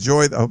that. I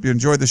hope you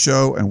enjoyed the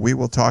show, and we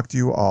will talk to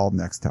you all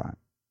next time.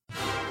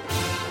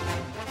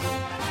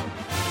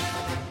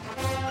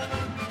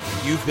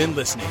 You've been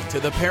listening to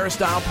the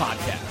Peristyle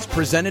Podcast,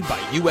 presented by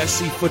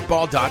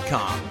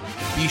USCFootball.com.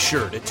 Be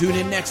sure to tune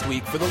in next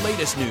week for the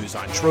latest news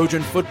on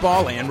Trojan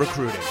football and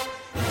recruiting.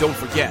 And don't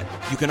forget,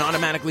 you can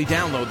automatically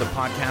download the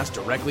podcast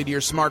directly to your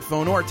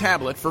smartphone or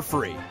tablet for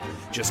free.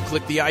 Just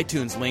click the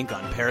iTunes link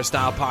on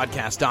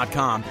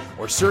PeristylePodcast.com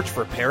or search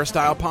for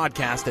Peristyle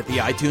Podcast at the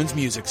iTunes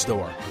Music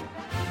Store.